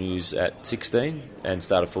Motorsport News at 16 and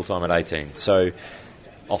started full-time at 18. So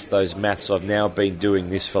off those maths, I've now been doing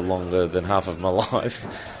this for longer than half of my life.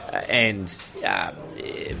 And I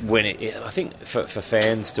think for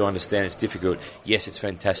fans to understand it's difficult. Yes, it's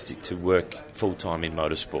fantastic to work full-time in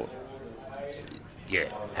motorsport. Yeah,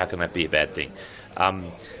 how can that be a bad thing?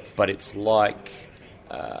 But it's like...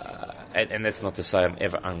 and that's not to say I'm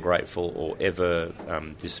ever ungrateful or ever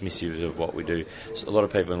dismissive of what we do. So a lot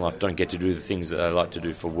of people in life don't get to do the things that they like to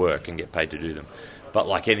do for work and get paid to do them. But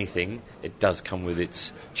like anything, it does come with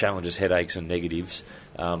its challenges, headaches and negatives.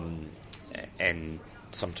 And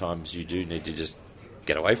sometimes you do need to just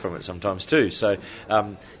get away from it sometimes too. So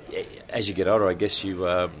as you get older, I guess you've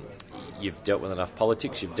dealt with enough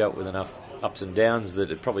politics, you've dealt with enough ups and downs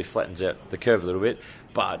that it probably flattens out the curve a little bit,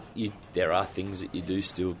 but there are things that you do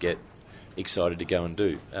still get excited to go and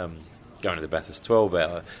do. Going to the Bathurst 12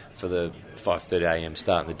 hour for the 5:30am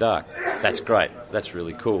start in the dark, that's great, that's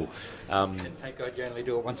really cool. Thank God you only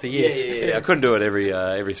do it once a year. Yeah, I couldn't do it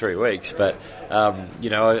every 3 weeks, but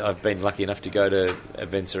I've been lucky enough to go to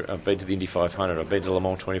events. I've been to the Indy 500, I've been to Le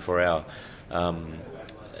Mans 24 hour,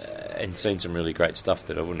 and seen some really great stuff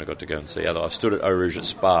that I wouldn't have got to go and see. I've stood at Eau Rouge at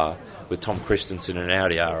Spa with Tom Christensen in an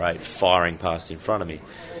Audi R8 firing past in front of me.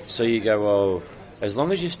 So you go, well, as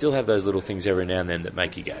long as you still have those little things every now and then that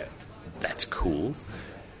make you go, that's cool,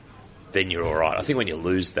 then you're all right. I think when you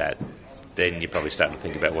lose that, then you're probably starting to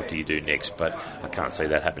think about what do you do next, but I can't see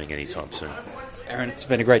that happening anytime soon. Aaron, it's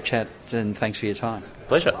been a great chat, and thanks for your time.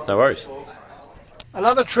 Pleasure, no worries.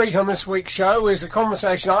 Another treat on this week's show is a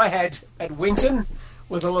conversation I had at Winton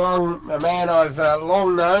with a man I've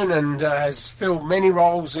long known and has filled many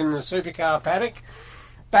roles in the supercar paddock.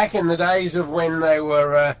 Back in the days of when they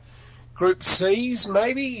were Group C's,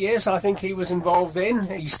 maybe. Yes, I think he was involved then.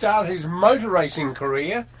 He started his motor racing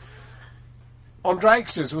career on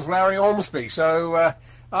dragsters with Larry Ormsby. So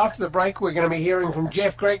after the break, we're going to be hearing from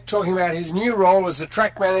Jeff Grech talking about his new role as the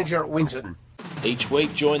track manager at Winton. Each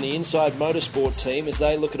week, join the Inside Motorsport team as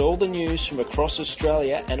they look at all the news from across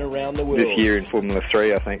Australia and around the world. This year in Formula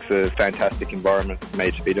 3, I think it's a fantastic environment for me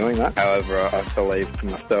to be doing that. However, I believe for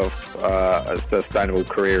myself, a sustainable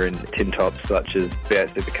career in tin tops such as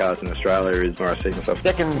V8 Supercars in Australia is where I see myself.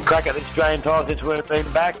 Second crack at the Australian title since we've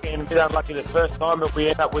been back, and a bit unlucky the first time, but we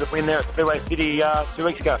ended up with a win there at Speedway City 2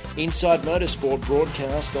 weeks ago. Inside Motorsport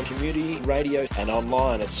broadcast on community radio and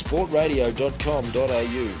online at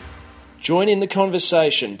sportradio.com.au. Join in the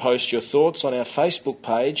conversation, post your thoughts on our Facebook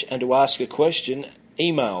page, and to ask a question,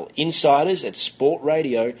 email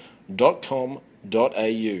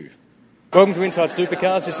insiders@sportradio.com.au. Welcome to Inside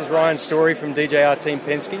Supercars. This is Ryan Story from DJR Team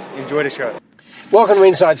Penske. Enjoy the show. Welcome to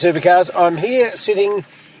Inside Supercars. I'm here sitting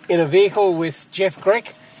in a vehicle with Jeff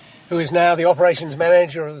Grech, who is now the operations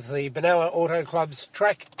manager of the Benalla Auto Club's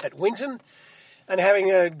track at Winton, and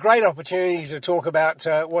having a great opportunity to talk about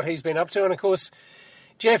what he's been up to. And of course,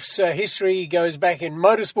 Jeff's history goes back in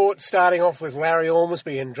motorsport, starting off with Larry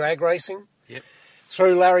Ormsby in drag racing,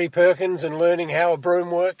 through Larry Perkins and learning how a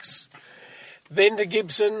broom works, then to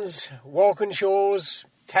Gibson's, Walkinshaws,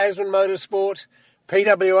 Tasman Motorsport,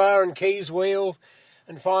 PWR and Keys Wheel,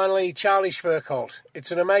 and finally Charlie Schwerkolt.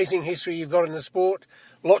 It's an amazing history you've got in the sport,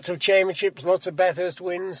 lots of championships, lots of Bathurst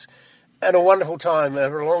wins, and a wonderful time, a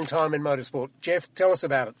long time in motorsport. Jeff, tell us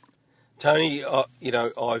about it. Tony,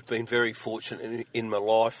 I've been very fortunate in my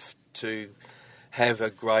life to have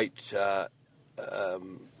a great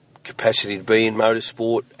capacity to be in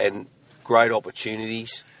motorsport, and great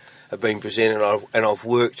opportunities have been presented. And I've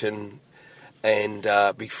worked and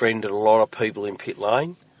befriended a lot of people in pit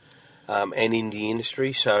lane and in the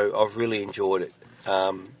industry, so I've really enjoyed it.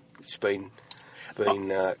 It's been.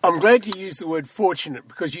 I'm glad you used the word fortunate,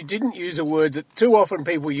 because you didn't use a word that too often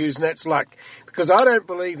people use, and that's luck. Because I don't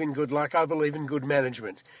believe in good luck, I believe in good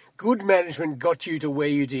management. Good management got you to where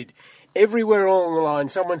you did. Everywhere along the line,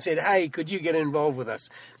 someone said, hey, could you get involved with us?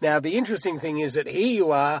 Now, the interesting thing is that here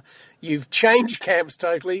you are, you've changed camps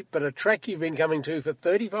totally, but a track you've been coming to for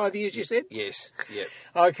 35 years, you said? Yes, yep.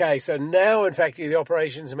 Okay, so now, in fact, you're the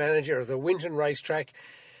operations manager of the Winton Racetrack,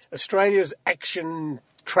 Australia's action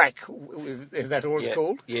track, if that's what it's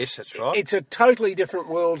called. Yes, that's right. It's a totally different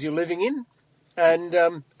world you're living in, and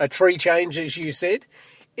a tree change, as you said.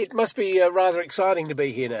 It must be rather exciting to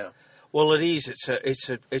be here now. Well, it is. It's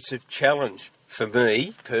a challenge for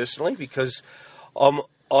me personally, because I've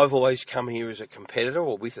always come here as a competitor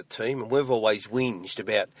or with a team, and we've always whinged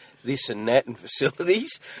about this and that and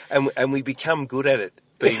facilities, and we become good at it.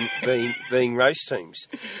 Being race teams,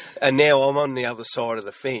 and now I'm on the other side of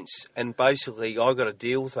the fence, and basically I've got to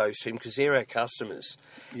deal with those teams because they're our customers,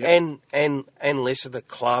 and less of the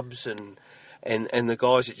clubs and the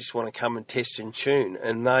guys that just want to come and test and tune,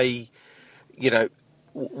 and they,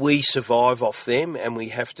 we survive off them, and we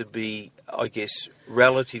have to be, I guess,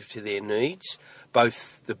 relative to their needs,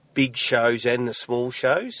 both the big shows and the small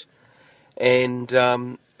shows, and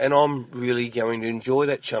I'm really going to enjoy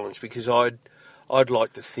that challenge, because I'd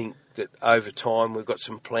like to think that over time we've got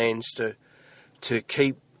some plans to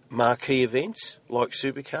keep marquee events like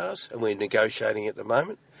Supercars, and we're negotiating at the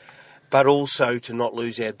moment, but also to not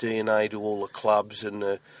lose our DNA to all the clubs and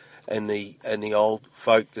the old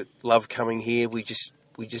folk that love coming here. We just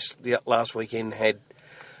last weekend had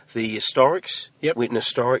the Historics, Winton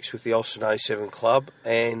Historics with the Austin A7 Club,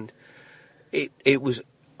 and it was.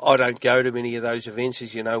 I don't go to many of those events,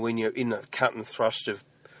 as you know, when you're in the cut and thrust of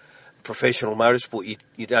professional motorsport,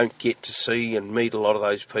 you don't get to see and meet a lot of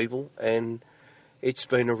those people, and it's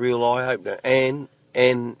been a real eye-opener, and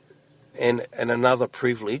another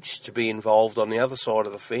privilege to be involved on the other side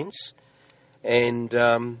of the fence, and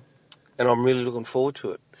I'm really looking forward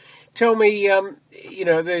to it. Tell me,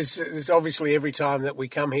 there's obviously every time that we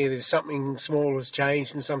come here, there's something small has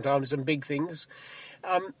changed, and sometimes some big things.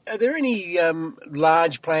 Are there any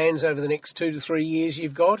large plans over the next 2 to 3 years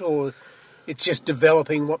you've got, or it's just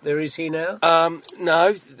developing what there is here now?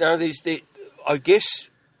 No. There's I guess,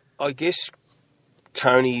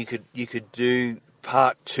 Tony, you could do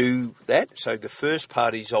part to that. So the first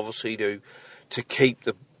part is obviously to keep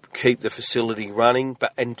the facility running,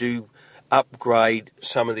 and do upgrade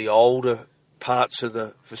some of the older parts of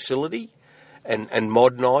the facility and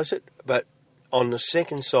modernise it. But on the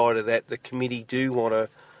second side of that, the committee want to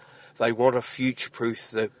future-proof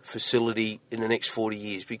the facility in the next 40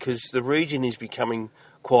 years, because the region is becoming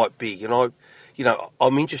quite big, and I'm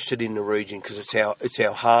interested in the region because it's our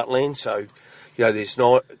heartland. So, there's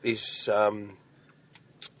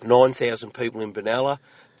 9,000 people in Benalla,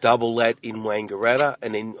 double that in Wangaratta,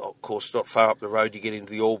 and then of course not far up the road you get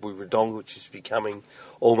into the Albury-Wodonga, which is becoming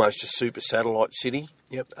almost a super satellite city.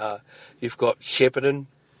 Yep. You've got Shepparton,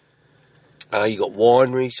 You've got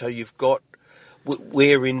wineries, so you've got...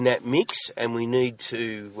 We're in that mix, and we need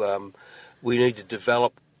to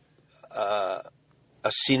develop a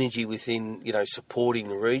synergy within, supporting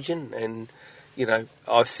the region. And,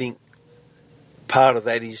 I think part of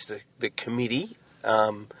that is the committee,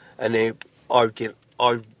 and I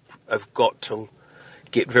have got to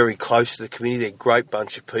get very close to the committee. They're a great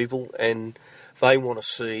bunch of people, and they want to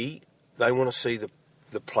see the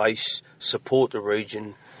place support the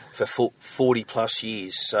region for 40 plus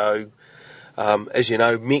years. So, as you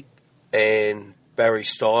know, Mick and Barry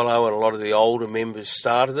Stylo and a lot of the older members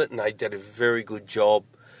started it, and they did a very good job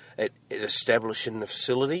at establishing the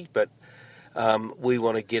facility. But we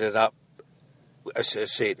want to get it up, as I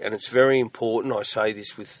said, and it's very important. I say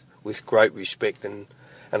this with great respect and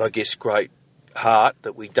I guess great heart,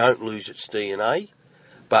 that we don't lose its DNA,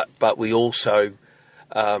 but we also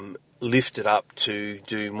lift it up to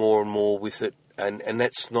do more and more with it, and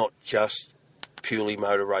that's not just purely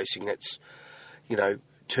motor racing. That's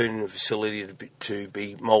turning the facility to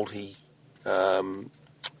be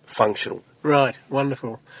multi-functional. Right,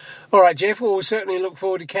 wonderful. All right, Jeff, well, we'll certainly look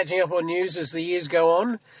forward to catching up on news as the years go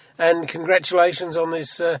on, and congratulations on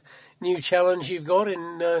this new challenge you've got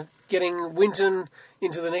in getting Winton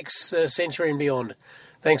into the next century and beyond.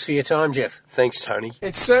 Thanks for your time, Jeff. Thanks, Tony.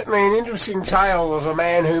 It's certainly an interesting tale of a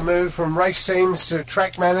man who moved from race teams to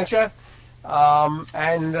track manager,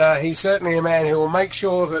 and he's certainly a man who will make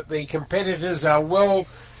sure that the competitors are well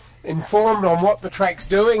informed on what the track's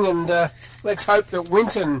doing, and let's hope that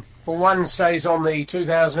Winton, for one, stays on the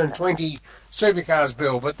 2020 Supercars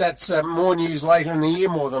bill, but that's more news later in the year,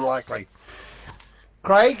 more than likely.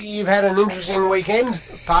 Craig, you've had an interesting weekend,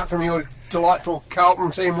 apart from your delightful Carlton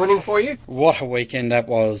team winning for you. What a weekend that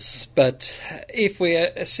was. But if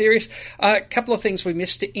we're serious, a couple of things we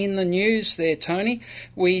missed in the news there, Tony.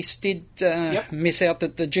 We did miss out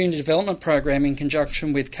that the Junior Development Program, in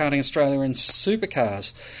conjunction with Karting Australia and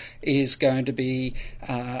Supercars, is going to be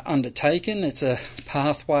undertaken. It's a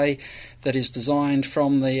pathway that is designed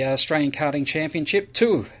from the Australian Karting Championship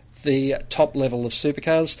to the top level of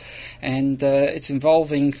supercars, and it's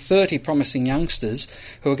involving 30 promising youngsters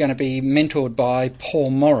who are going to be mentored by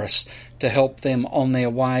Paul Morris to help them on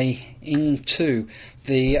their way into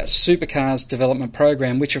the Supercars Development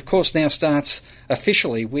Program, which of course now starts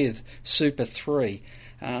officially with Super 3.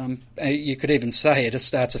 You could even say it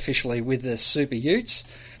starts officially with the Super Utes,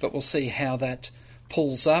 but we'll see how that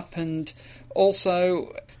pulls up. And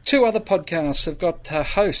also, two other podcasts have got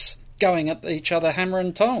hosts going at each other hammer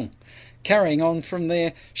and tong, carrying on from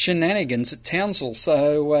their shenanigans at Townsville.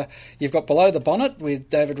 So you've got Below the Bonnet with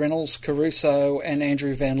David Reynolds, Caruso and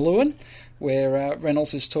Andrew Van Leeuwen, where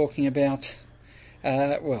Reynolds is talking about,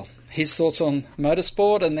 his thoughts on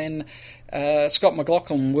motorsport, and then Scott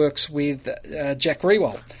McLaughlin works with Jack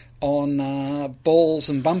Rewalt on balls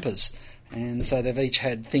and bumpers. And so they've each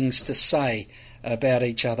had things to say about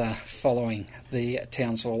each other following the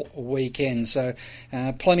Townsville weekend. So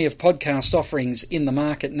plenty of podcast offerings in the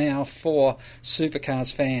market now for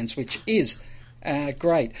Supercars fans, which is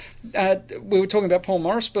great. We were talking about Paul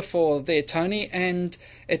Morris before there, Tony, and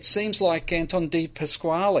it seems like Anton De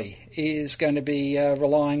Pasquale is going to be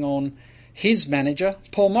relying on his manager,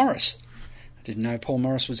 Paul Morris. I didn't know Paul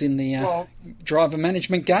Morris was in the driver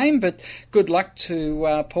management game, but good luck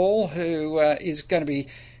to Paul, who is going to be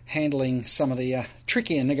handling some of the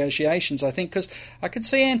trickier negotiations, I think, because I could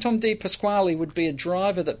see Anton De Pasquale would be a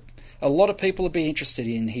driver that a lot of people would be interested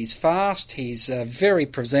in. He's fast, he's very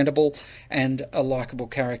presentable, and a likeable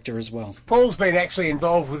character as well. Paul's been actually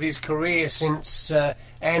involved with his career since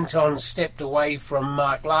Anton stepped away from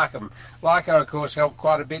Mark Larkham. Larko, of course, helped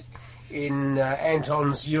quite a bit in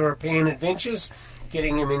Anton's European adventures,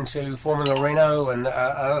 getting him into Formula Renault and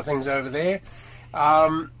other things over there.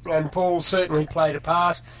 And Paul certainly played a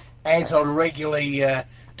part. Anton regularly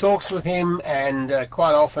talks with him, and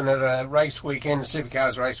quite often at a race weekend,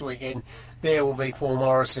 Supercars race weekend, there will be Paul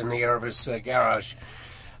Morris in the Erebus garage.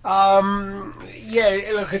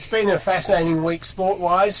 Look, it's been a fascinating week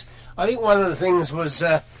sport-wise. I think one of the things was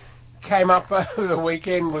came up over the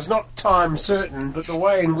weekend was not time certain, but the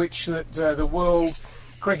way in which that the World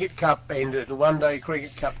Cricket Cup ended, the One Day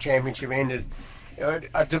Cricket Cup Championship ended,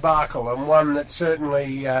 a debacle, and one that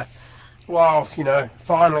certainly,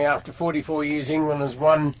 finally after 44 years England has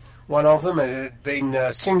won one of them. It had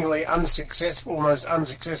been singularly unsuccessful, most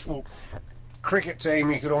unsuccessful cricket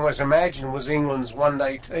team you could almost imagine was England's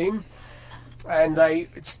one-day team, and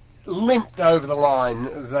it's limped over the line.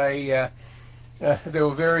 There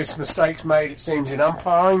were various mistakes made, it seems, in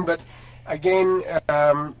umpiring, but again,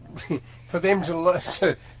 for them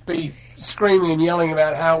to be screaming and yelling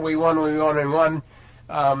about how we won,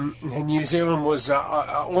 New Zealand was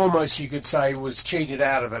almost, you could say, was cheated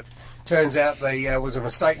out of it. Turns out there was a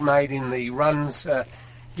mistake made in the runs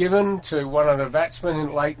given to one of the batsmen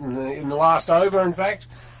in the last over, in fact.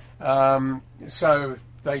 So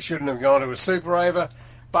they shouldn't have gone to a super over.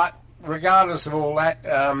 But regardless of all that,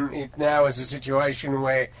 it now is a situation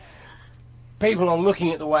where people are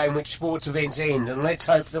looking at the way in which sports events end, and let's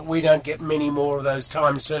hope that we don't get many more of those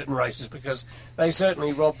time-certain races, because they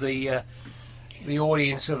certainly rob the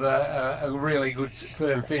audience of a really good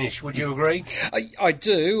firm finish. Would you agree? I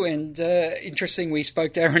do, and interesting, we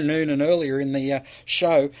spoke to Aaron Noonan earlier in the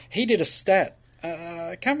show. He did a stat,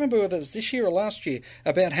 I can't remember whether it was this year or last year,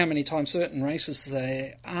 about how many time-certain races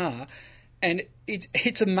there are, and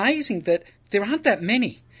it's amazing that there aren't that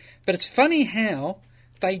many, but it's funny how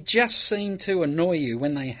they just seem to annoy you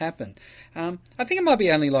when they happen. I think it might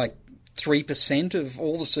be only like 3% of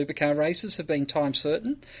all the supercar races have been time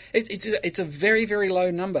certain. It's a very, very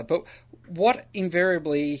low number. But what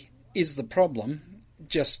invariably is the problem,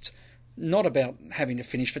 just not about having to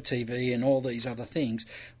finish for TV and all these other things,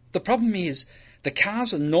 the problem is the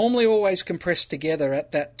cars are normally always compressed together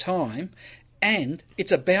at that time, and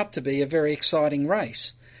it's about to be a very exciting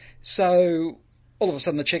race. So all of a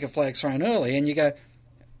sudden the checker flag's thrown early, and you go,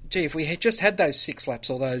 gee, if we had just had those 6 laps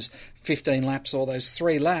or those 15 laps or those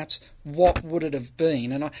 3 laps, what would it have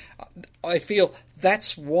been? And I feel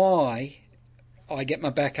that's why I get my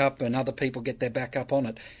back up and other people get their back up on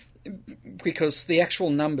it, because the actual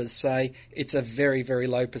numbers say it's a very, very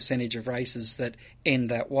low percentage of races that end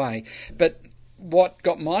that way. But what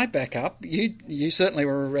got my back up, you certainly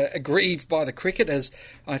were aggrieved by the cricket, as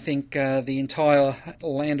I think the entire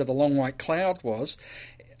land of the long white cloud was.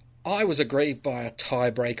 I was aggrieved by a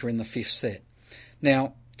tiebreaker in the 5th set.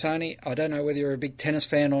 Now, Tony, I don't know whether you're a big tennis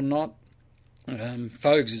fan or not.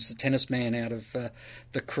 Fogues is the tennis man out of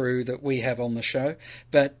the crew that we have on the show.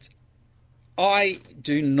 But I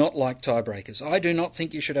do not like tiebreakers. I do not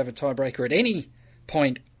think you should have a tiebreaker at any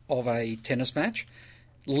point of a tennis match,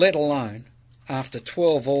 let alone after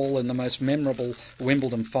 12 all in the most memorable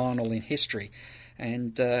Wimbledon final in history.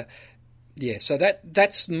 And, so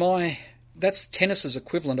that's tennis's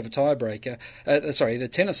equivalent of a tiebreaker. The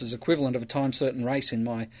tennis's equivalent of a time-certain race, in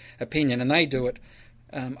my opinion, and they do it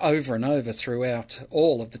over and over throughout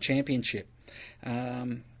all of the championship.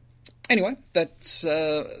 Anyway, that's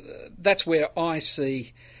where I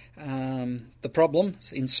see the problem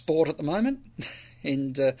in sport at the moment.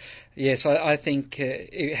 And yes, I think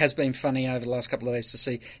it has been funny over the last couple of days to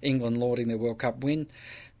see England lauding their World Cup win.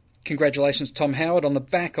 Congratulations, Tom Howard, on the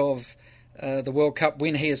back of the World Cup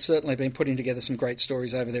win. He has certainly been putting together some great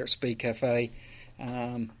stories over there at Speed Cafe.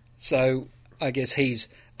 So I guess he's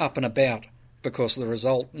up and about because of the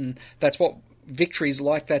result. And that's what victories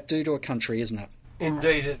like that do to a country, isn't it?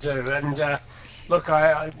 Indeed it do. And look,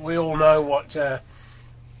 we all know what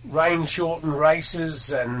rain-shortened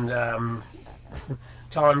races and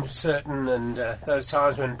time certain and those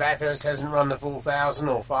times when Bathurst hasn't run the full 1,000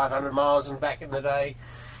 or 500 miles and back in the day.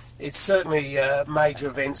 It's certainly major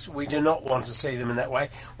events. We do not want to see them in that way.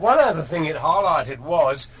 One other thing it highlighted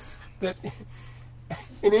was that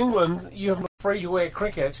in England you have free-to-air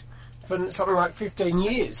cricket for something like 15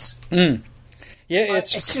 years. Mm. Yeah,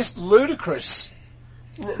 it's just ludicrous.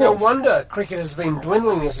 No wonder cricket has been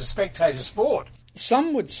dwindling as a spectator sport.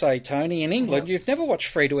 Some would say, Tony, in England you've never watched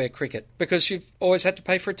free-to-air cricket because you've always had to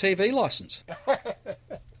pay for a TV licence.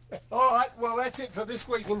 All right, well, that's it for this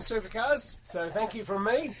week in Supercars. So thank you from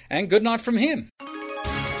me. And good night from him.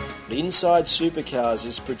 Inside Supercars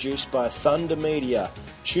is produced by Thunder Media.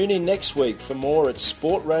 Tune in next week for more at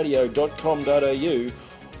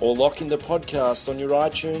sportradio.com.au or lock in the podcast on your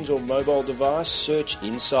iTunes or mobile device. Search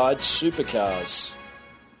Inside Supercars.